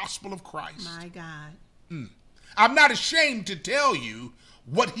of the gospel of Christ." My God. I'm not ashamed to tell you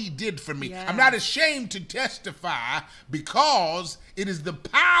what he did for me. Yes. I'm not ashamed to testify, because it is the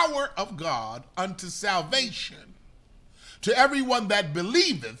power of God unto salvation to everyone that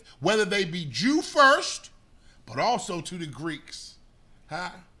believeth, whether they be Jew first, but also to the Greeks.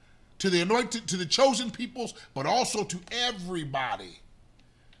 To the anointed, to the chosen peoples, but also to everybody.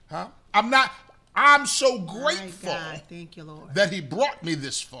 I'm so grateful. Thank you, Lord, that he brought me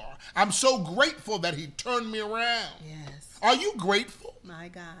this far. I'm so grateful that he turned me around. Yes. Are you grateful? My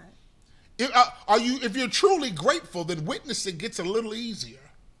God. If you're truly grateful, then witnessing gets a little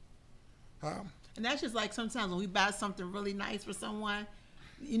easier. And that's just like sometimes when we buy something really nice for someone,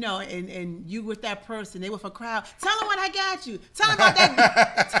 you know, and you with that person, they with a crowd. Tell them what I got you. Tell them about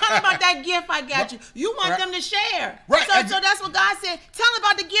that. Tell them about that gift I got you. You want them to share, right? So that's what God said. Tell them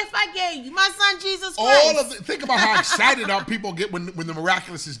about the gift I gave you, my son Jesus Christ. Think about how excited our people get when the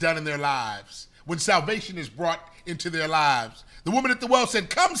miraculous is done in their lives, when salvation is brought into their lives. The woman at the well said,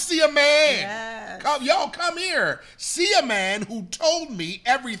 "Come see a man. Yes. Come here. See a man who told me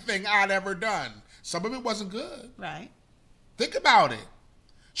everything I'd ever done." Some of it wasn't good. Right. Think about it.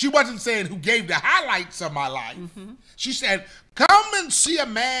 She wasn't saying who gave the highlights of my life. She said, "Come and see a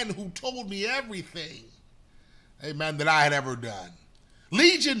man who told me everything, amen, that I had ever done."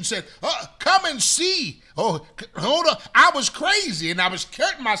 Legion said, "Come and see. Oh, hold on. I was crazy and I was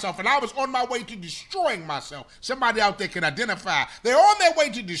hurting myself and I was on my way to destroying myself." Somebody out there can identify. They're on their way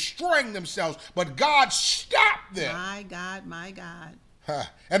to destroying themselves, but God stopped them. My God, my God.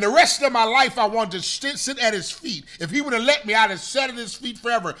 And the rest of my life, I wanted to sit at his feet. If he would have let me, I'd have sat at his feet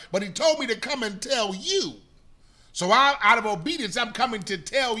forever. But he told me to come and tell you. So out of obedience, I'm coming to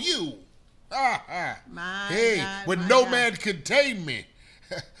tell you. When no man could tame me.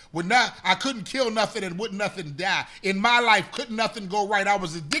 I couldn't kill nothing and wouldn't nothing die. In my life, couldn't nothing go right. I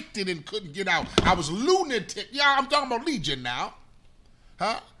was addicted and couldn't get out. I was lunatic. Yeah, I'm talking about Legion now.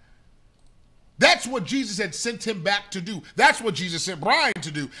 That's what Jesus had sent him back to do. That's what Jesus sent Brian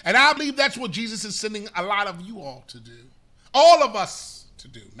to do. And I believe that's what Jesus is sending a lot of you all to do. All of us to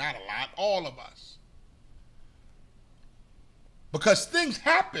do. Not a lot, all of us. Because things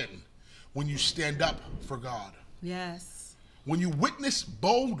happen when you stand up for God. Yes. When you witness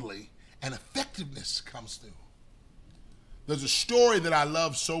boldly and effectiveness comes through. There's a story that I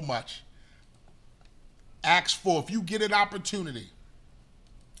love so much. Acts 4, if you get an opportunity.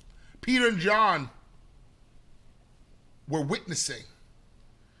 Peter and John were witnessing,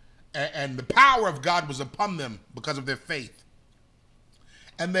 and the power of God was upon them because of their faith.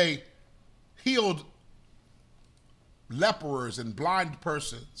 And they healed leprers and blind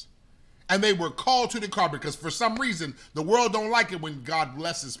persons. And they were called to the carpet because for some reason, the world don't like it when God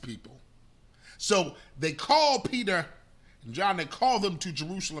blesses people. So they called Peter and John, they called them to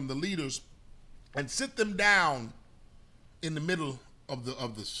Jerusalem, the leaders, and sit them down in the middle of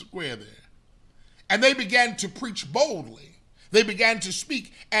the square there. And they began to preach boldly. They began to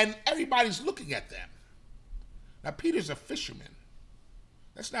speak, and everybody's looking at them. Now, Peter's a fisherman.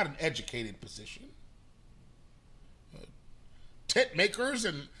 That's not an educated position. tent makers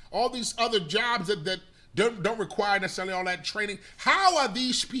and all these other jobs that don't require necessarily all that training. How are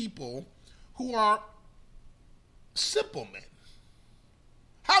these people who are simple men,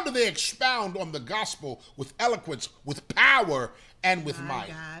 how do they expound on the gospel with eloquence, with power, and with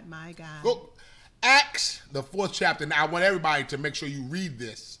might? My God. Go, Acts, the 4th chapter. Now, I want everybody to make sure you read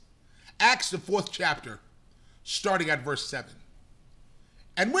this. Acts, the 4th chapter, starting at verse 7.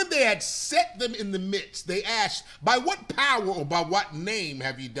 And when they had set them in the midst, they asked, by what power or by what name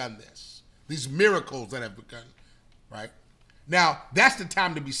have you done this? These miracles that have begun, right? Now, that's the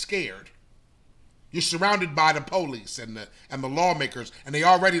time to be scared. You're surrounded by the police and the lawmakers, and they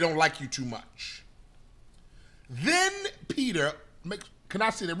already don't like you too much. Then Peter, can I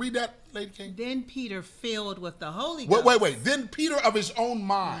see that? Read that, Lady King? Then Peter, filled with the Holy Ghost. Wait. Then Peter of his own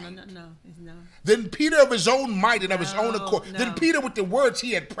mind. No. Then Peter of his own might and of his own accord. No. Then Peter with the words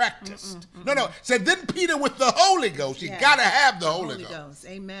he had practiced. No. Said then Peter with the Holy Ghost. You got to have the Holy Ghost.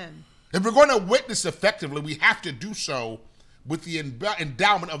 Amen. If we're going to witness effectively, we have to do so with the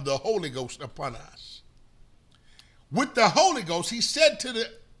endowment of the Holy Ghost upon us. With the Holy Ghost, he said to the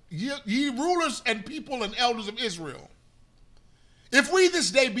ye rulers and people and elders of Israel, if we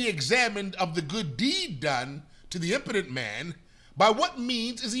this day be examined of the good deed done to the impotent man, by what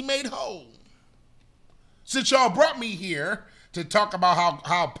means is he made whole? Since y'all brought me here to talk about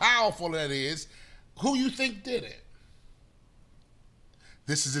how powerful that is, who you think did it?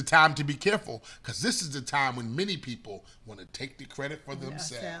 This is a time to be careful, because this is the time when many people want to take the credit for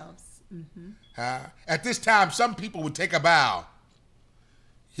themselves. At this time, some people would take a bow.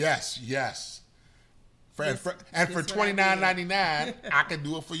 Yes. For $29.99, I can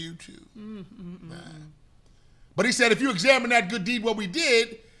do it for you too. But he said, if you examine that good deed, what we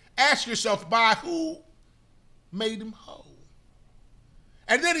did, ask yourself, by who made him whole?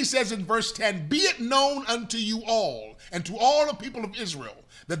 And then he says in verse 10, be it known unto you all and to all the people of Israel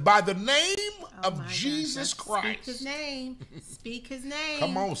that by the name of Jesus Christ. Speak his name.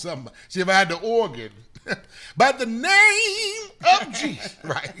 Come on, somebody. See if I had the organ. By the name of Jesus,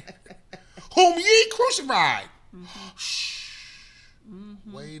 right? Whom ye crucified.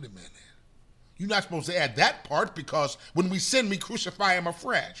 Wait a minute. You're not supposed to add that part, because when we sin, we crucify him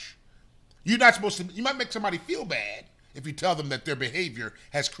afresh. You're not supposed to, you might make somebody feel bad if you tell them that their behavior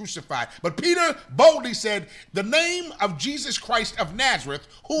has crucified. But Peter boldly said, the name of Jesus Christ of Nazareth,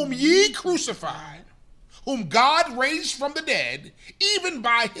 whom ye crucified, whom God raised from the dead, even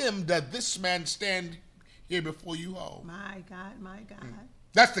by him doth this man stand here before you whole. My God.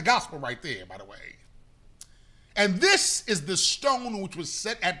 That's the gospel right there, by the way. And this is the stone which was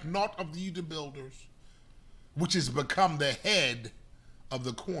set at naught of you the builders, which has become the head of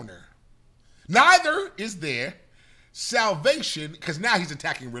the corner. Neither is there salvation, because now he's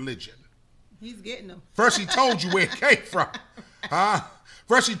attacking religion. He's getting them. First he told you where it came from.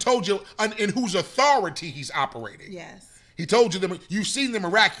 First he told you in whose authority he's operating. Yes. He told you you've seen the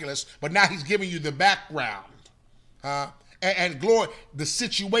miraculous, but now he's giving you the background. And glory, the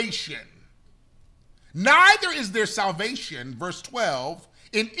situation. Neither is there salvation, verse 12,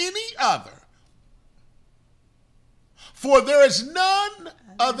 in any other. For there is none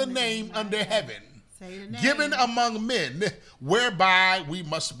other name under heaven given among men whereby we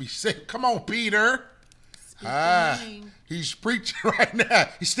must be saved. Come on, Peter. He's preaching right now.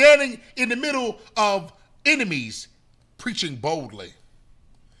 He's standing in the middle of enemies, preaching boldly.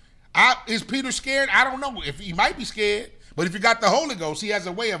 Is Peter scared? I don't know. If he might be scared, but if you got the Holy Ghost, he has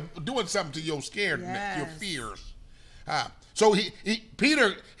a way of doing something to your scaredness, your fears. So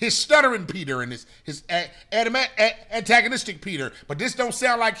Peter, his stuttering Peter and his antagonistic Peter, but this don't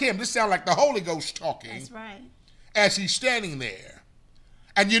sound like him. This sounds like the Holy Ghost talking. That's right. As he's standing there.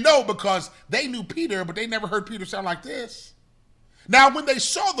 And because they knew Peter, but they never heard Peter sound like this. Now, when they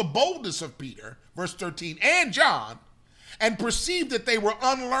saw the boldness of Peter, verse 13, and John, and perceived that they were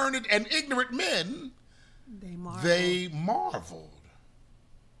unlearned and ignorant men, they marveled.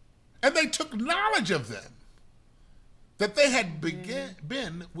 And they took knowledge of them, that they had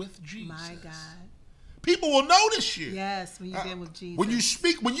been with Jesus. My God. People will notice you. Yes, when you've been with Jesus. When you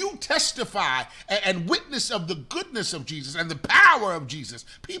speak, when you testify and witness of the goodness of Jesus and the power of Jesus,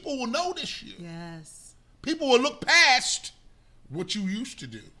 people will notice you. Yes. People will look past what you used to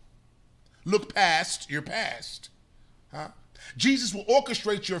do. Look past your past. Jesus will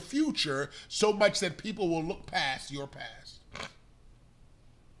orchestrate your future so much that people will look past your past.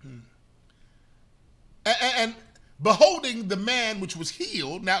 And beholding the man which was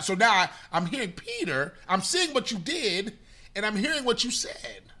healed. Now I'm hearing Peter, I'm seeing what you did, and I'm hearing what you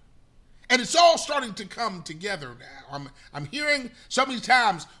said. And it's all starting to come together now. I'm hearing, so many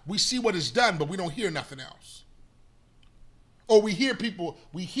times we see what is done, but we don't hear nothing else. Or we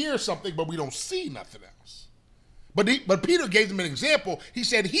hear something, but we don't see nothing else. But Peter gave them an example. He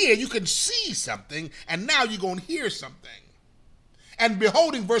said, here you can see something, and now you're going to hear something. And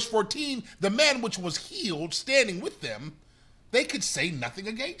beholding, verse 14, the man which was healed, standing with them, they could say nothing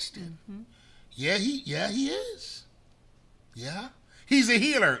against him. Mm-hmm. Yeah, he is. Yeah. He's a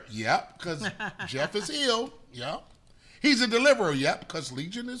healer. Yep, because Jeff is healed. Yep. He's a deliverer. Yep, because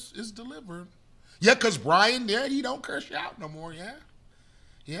Legion is delivered. Yeah, because Brian, he don't curse you out no more. Yeah.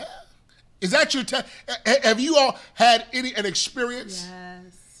 Yeah. Is that your have you all had an experience?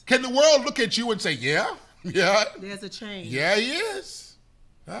 Yes. Can the world look at you and say, yeah? There's a change. Yeah, he is.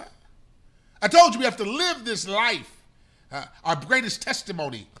 Huh? I told you we have to live this life. Our greatest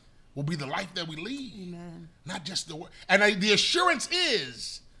testimony will be the life that we lead. Amen. Not just the word. And the assurance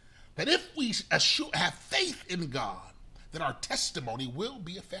is that if we have faith in God, that our testimony will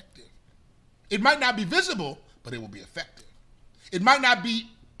be effective. It might not be visible, but it will be effective. It might not be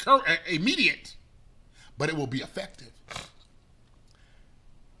immediate, but it will be effective.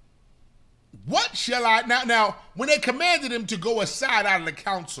 What shall I now when they commanded him to go aside out of the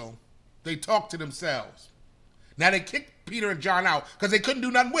council, they talked to themselves. Now they kicked Peter and John out because they couldn't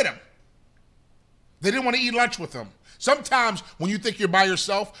do nothing with him. They didn't want to eat lunch with him. Sometimes when you think you're by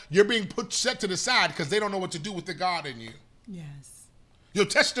yourself, you're being set to the side because they don't know what to do with the God in you. Yes. Your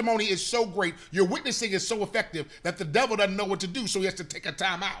testimony is so great, your witnessing is so effective that the devil doesn't know what to do, so he has to take a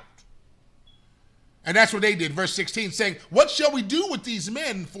time out. And that's what they did, verse 16, saying, what shall we do with these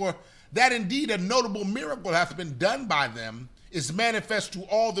men? For that indeed a notable miracle hath been done by them, is manifest to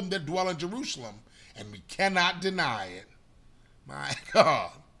all them that dwell in Jerusalem, and we cannot deny it. My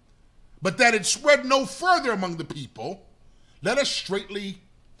God. But that it spread no further among the people, let us straightly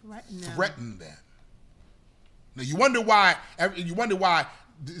threaten them. Now you wonder why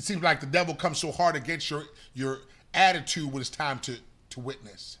it seems like the devil comes so hard against your attitude when it's time to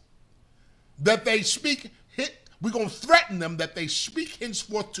witness. That they speak, we're going to threaten them that they speak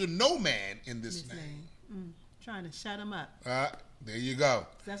henceforth to no man in this name. Trying to shut them up. There you go.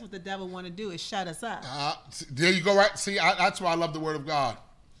 That's what the devil want to do, is shut us up. There you go, right? See, that's why I love the word of God.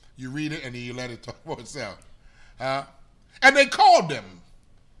 You read it and then you let it talk for itself. And they called them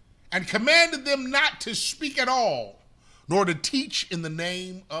and commanded them not to speak at all, nor to teach in the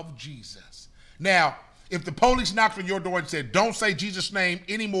name of Jesus. Now, if the police knocked on your door and said, don't say Jesus' name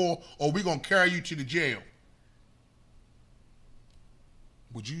anymore or we're going to carry you to the jail,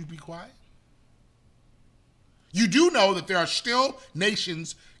 would you be quiet? You do know that there are still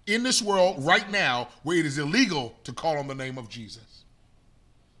nations in this world right now where it is illegal to call on the name of Jesus.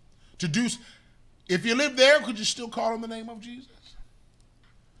 If you live there, could you still call on the name of Jesus?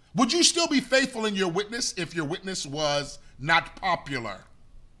 Would you still be faithful in your witness if your witness was not popular?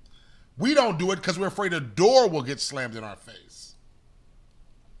 We don't do it because we're afraid a door will get slammed in our face.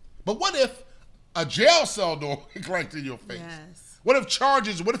 But what if a jail cell door gets clanked in your face? Yes. What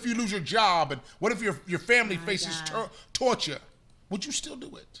if you lose your job? And what if your family faces torture? Would you still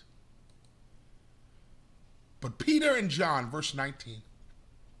do it? But Peter and John, verse 19,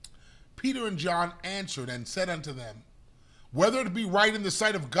 Peter and John answered and said unto them, whether it be right in the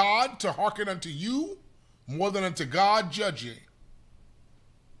sight of God to hearken unto you, more than unto God judge ye.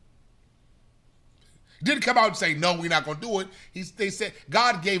 He didn't come out and say, no, we're not going to do it. They said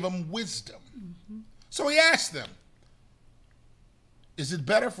God gave them wisdom. Mm-hmm. So he asked them, is it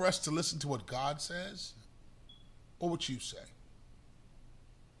better for us to listen to what God says or what you say?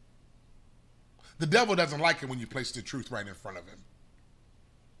 The devil doesn't like it when you place the truth right in front of him.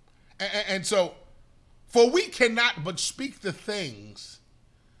 And so, for we cannot but speak the things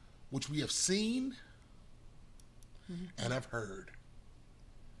which we have seen and have heard.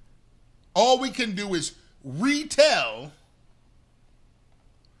 All we can do is retell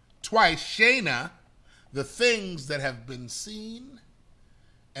twice, Shana, the things that have been seen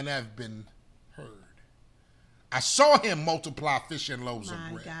and have been heard. I saw him multiply fish and loaves of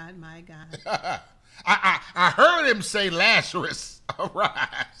bread. My God. I heard him say, Lazarus,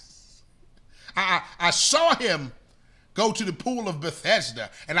 arise. I saw him go to the pool of Bethesda,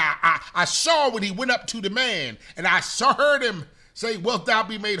 and I saw when he went up to the man, and I heard him say, wilt thou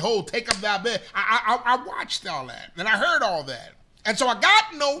be made whole, take up thy bed. I watched all that, and I heard all that. And so I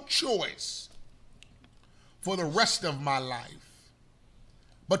got no choice for the rest of my life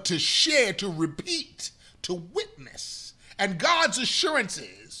but to share, to repeat, to witness. And God's assurance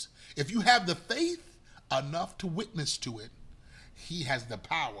is, if you have the faith enough to witness to it, he has the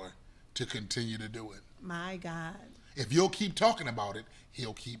power to continue to do it. My God. If you'll keep talking about it,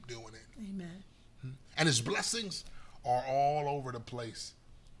 he'll keep doing it. Amen. And his blessings are all over the place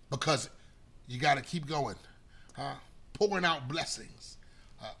because you got to keep going. pouring out blessings.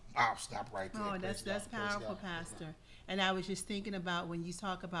 I'll stop right there. Oh, that's powerful, Pastor. And I was just thinking about when you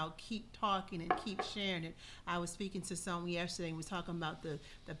talk about keep talking and keep sharing it. I was speaking to someone yesterday and we were talking about the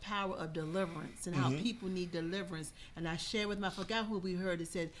power of deliverance and how people need deliverance. And I shared with them, I forgot who we heard, it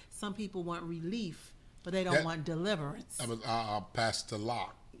said some people want relief, but they don't want deliverance. That was Pastor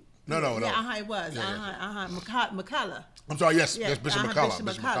Locke. No. Yeah, it was. McCullough. I'm sorry, yes, Bishop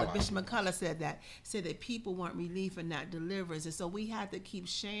McCullough. Bishop McCullough said that people want relief and not deliverance. And so we have to keep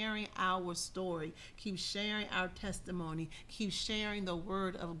sharing our story, keep sharing our testimony, keep sharing the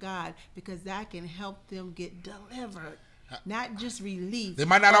word of God, because that can help them get delivered. Not just relief. They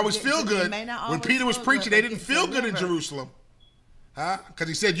might not always feel good. When Peter was preaching, they didn't feel good in Jerusalem. Because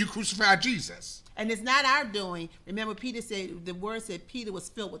he said, you crucified Jesus. And it's not our doing. Remember, Peter said, the word said Peter was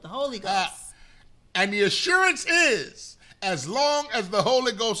filled with the Holy Ghost. And the assurance is, as long as the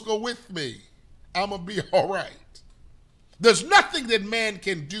Holy Ghost go with me, I'm going to be all right. There's nothing that man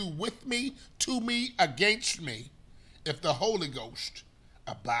can do with me, to me, against me, if the Holy Ghost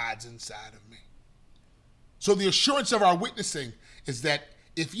abides inside of me. So the assurance of our witnessing is that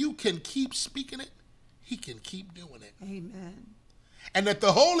if you can keep speaking it, he can keep doing it. Amen. And that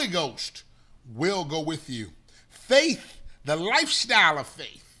the Holy Ghost will go with you. Faith, the lifestyle of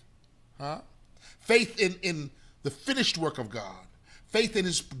faith. Faith in the finished work of God. Faith in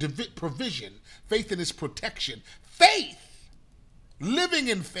his provision. Faith in his protection. Faith, living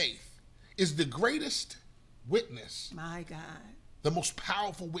in faith, is the greatest witness. My God. The most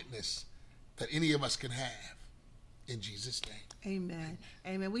powerful witness that any of us can have. In Jesus' name. Amen.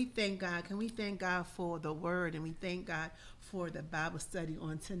 Amen. We thank God. Can we thank God for the word, and we thank God for the Bible study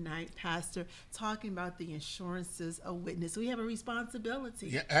on tonight, Pastor, talking about the assurances of witness. We have a responsibility.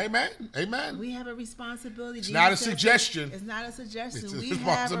 Yeah, amen. Amen. We have a responsibility. It's not a suggestion. It's not a suggestion. It's a we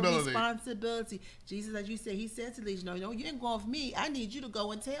have a responsibility. Jesus, as you said, he said to Legion, no, you ain't going with me. I need you to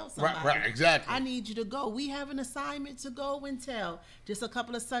go and tell somebody. Right, exactly. I need you to go. We have an assignment to go and tell. Just a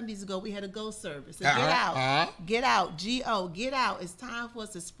couple of Sundays ago, we had a go service. So get out. Get out. G-O. Get out. It's time for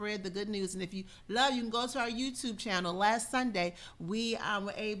us to spread the good news. And if you love, you can go to our YouTube channel. Last Sunday, we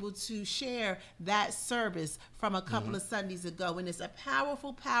were able to share that service from a couple of Sundays ago. And it's a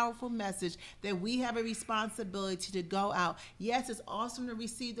powerful, powerful message that we have a responsibility to go out. Yes, it's awesome to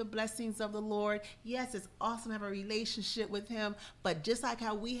receive the blessings of the Lord. Yes, it's awesome to have a relationship with him. But just like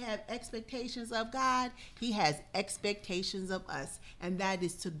how we have expectations of God, he has expectations of us. And that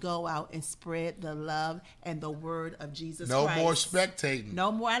is to go out and spread the love and the word of Jesus Christ. No more spectating.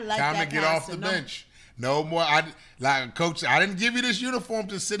 No more. I like Time that, to get Pastor. off the bench. No more. Coach, I didn't give you this uniform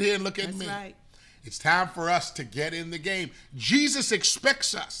to sit here and look at me. Right. It's time for us to get in the game. Jesus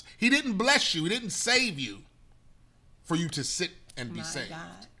expects us. He didn't bless you. He didn't save you for you to sit and be saved.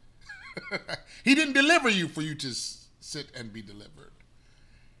 God. He didn't deliver you for you to sit and be delivered.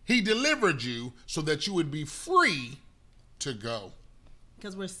 He delivered you so that you would be free to go.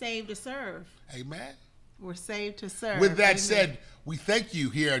 Because we're saved to serve. Amen. We're saved to serve. With that Amen. said, we thank you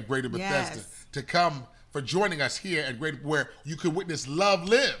here at Greater Bethesda to come for joining us here at Greater, where you can witness love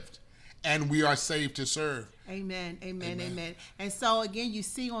lived, and we are saved to serve. Amen, amen, amen. And so again, you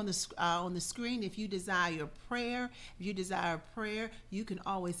see on the screen, if you desire prayer, you can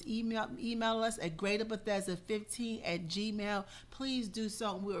always email us at greaterbethesda15@gmail. Please do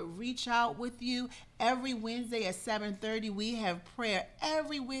so. We'll reach out with you. Every Wednesday at 7:30, we have prayer.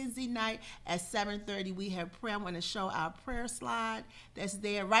 Every Wednesday night at 7:30, we have prayer. I'm going to show our prayer slide that's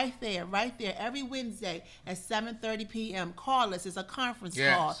there, right there. Every Wednesday at 7:30 p.m. Call us. It's a conference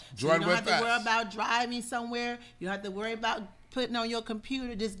call. So you don't have to worry about driving somewhere. You don't have to worry about putting on your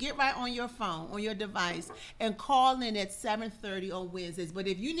computer. Just get right on your phone, on your device, and call in at 7:30 on Wednesdays. But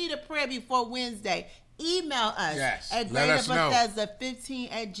if you need a prayer before Wednesday, email us at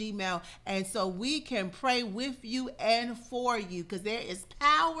greaterbethesda15@gmail, and so we can pray with you and for you, because there is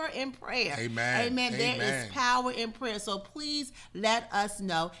power in prayer. Amen. Amen. There is power in prayer. So please let us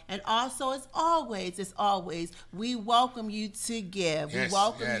know. And also, as always, we welcome you to give. We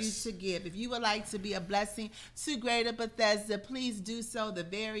welcome you to give. If you would like to be a blessing to Greater Bethesda, please do so. The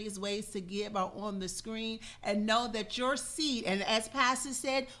various ways to give are on the screen. And know that your seed, and as Pastor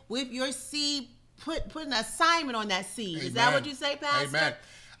said, with your seed, put an assignment on that seed. Amen. Is that what you say, Pastor? Amen.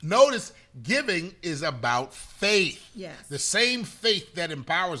 Notice, giving is about faith. Yes. The same faith that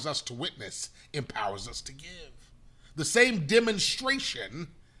empowers us to witness empowers us to give. The same demonstration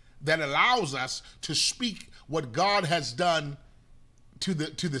that allows us to speak what God has done to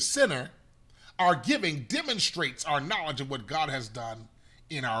the sinner, our giving demonstrates our knowledge of what God has done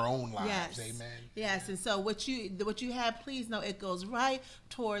in our own lives. Yes. Amen. Yes, and so what you have, please know it goes right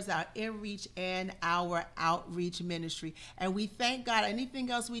towards our in-reach and our outreach ministry. And we thank God.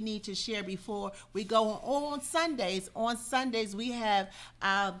 Anything else we need to share before we go on Sundays? On Sundays, we have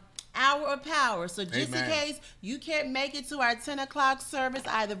Hour of Power. So just Amen. in case you can't make it to our 10 o'clock service,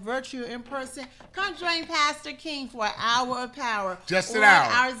 either virtual or in person, come join Pastor King for an Hour of Power. Just an on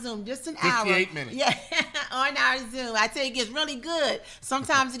hour. our Zoom. Just an 58 hour. minutes. Yeah, on our Zoom. I tell you, it gets really good.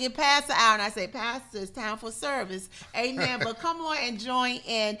 Sometimes it get past an hour, and I say, Pastor, it's time for service. Amen. But come on and join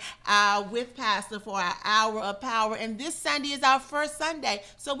in with Pastor for our Hour of Power. And this Sunday is our first Sunday,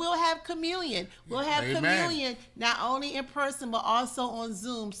 so we'll have communion. We'll have Amen. communion not only in person, but also on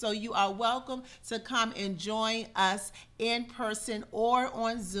Zoom. So you are welcome to come and join us in person or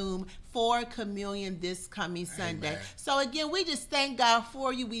on Zoom for communion this coming Sunday. Amen. So again, we just thank God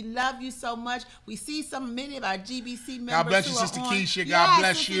for you. We love you so much. We see many of our GBC members. God bless you, who are Sister on. Keisha. God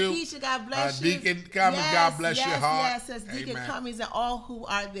bless Sister you. Keisha, God bless you. Deacon Cummings, God bless your heart. Yes, Deacon Amen. Cummings and all who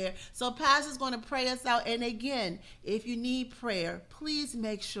are there. So Pastor's going to pray us out. And again, if you need prayer, please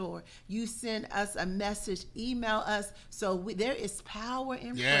make sure you send us a message, email us. So there is power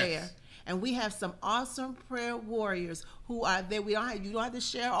in prayer. And we have some awesome prayer warriors who are there. You don't have to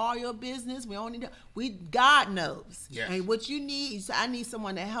share all your business. God knows. Yes. And what you need is, I need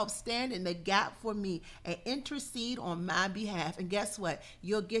someone to help stand in the gap for me and intercede on my behalf. And guess what?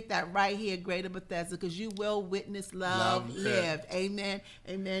 You'll get that right here, Greater Bethesda, because you will witness love lived. Amen.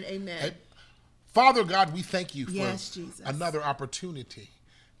 Amen. Amen. Hey, Father God, we thank you for Jesus. another opportunity.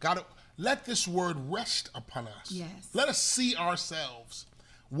 God, let this word rest upon us. Yes. Let us see ourselves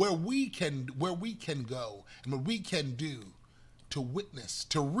where we can go and what we can do to witness,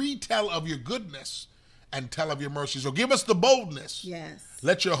 to retell of your goodness and tell of your mercy. So give us the boldness. Yes.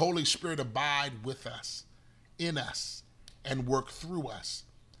 Let your Holy Spirit abide with us, in us, and work through us,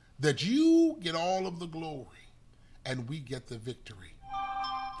 that you get all of the glory and we get the victory.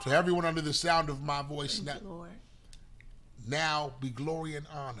 So everyone under the sound of my voice now be glory and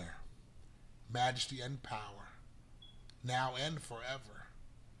honor, majesty and power, now and forever.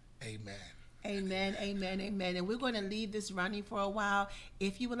 Amen. Amen, amen, amen. And we're going to leave this running for a while.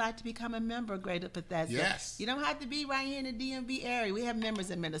 If you would like to become a member of Greater Bethesda, yes, you don't have to be right here in the DMV area. We have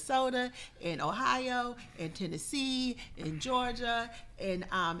members in Minnesota, in Ohio, in Tennessee, in Georgia, in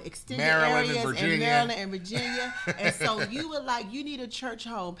extended Maryland areas, and Virginia. in Maryland and Virginia. And so you need a church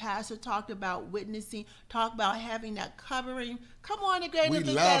home. Pastor talked about witnessing, talk about having that covering. Come on to Greater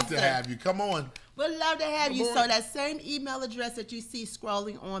Bethesda. We'd love to have you. Come on. We'd love to have you. So that same email address that you see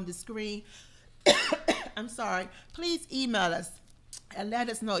scrolling on the screen, I'm sorry, please email us and let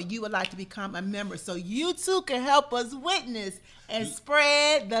us know you would like to become a member so you too can help us witness and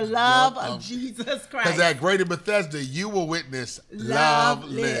spread the love of Jesus Christ. Because at Greater Bethesda, you will witness love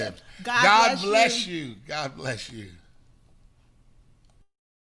lived. God bless you. God bless you.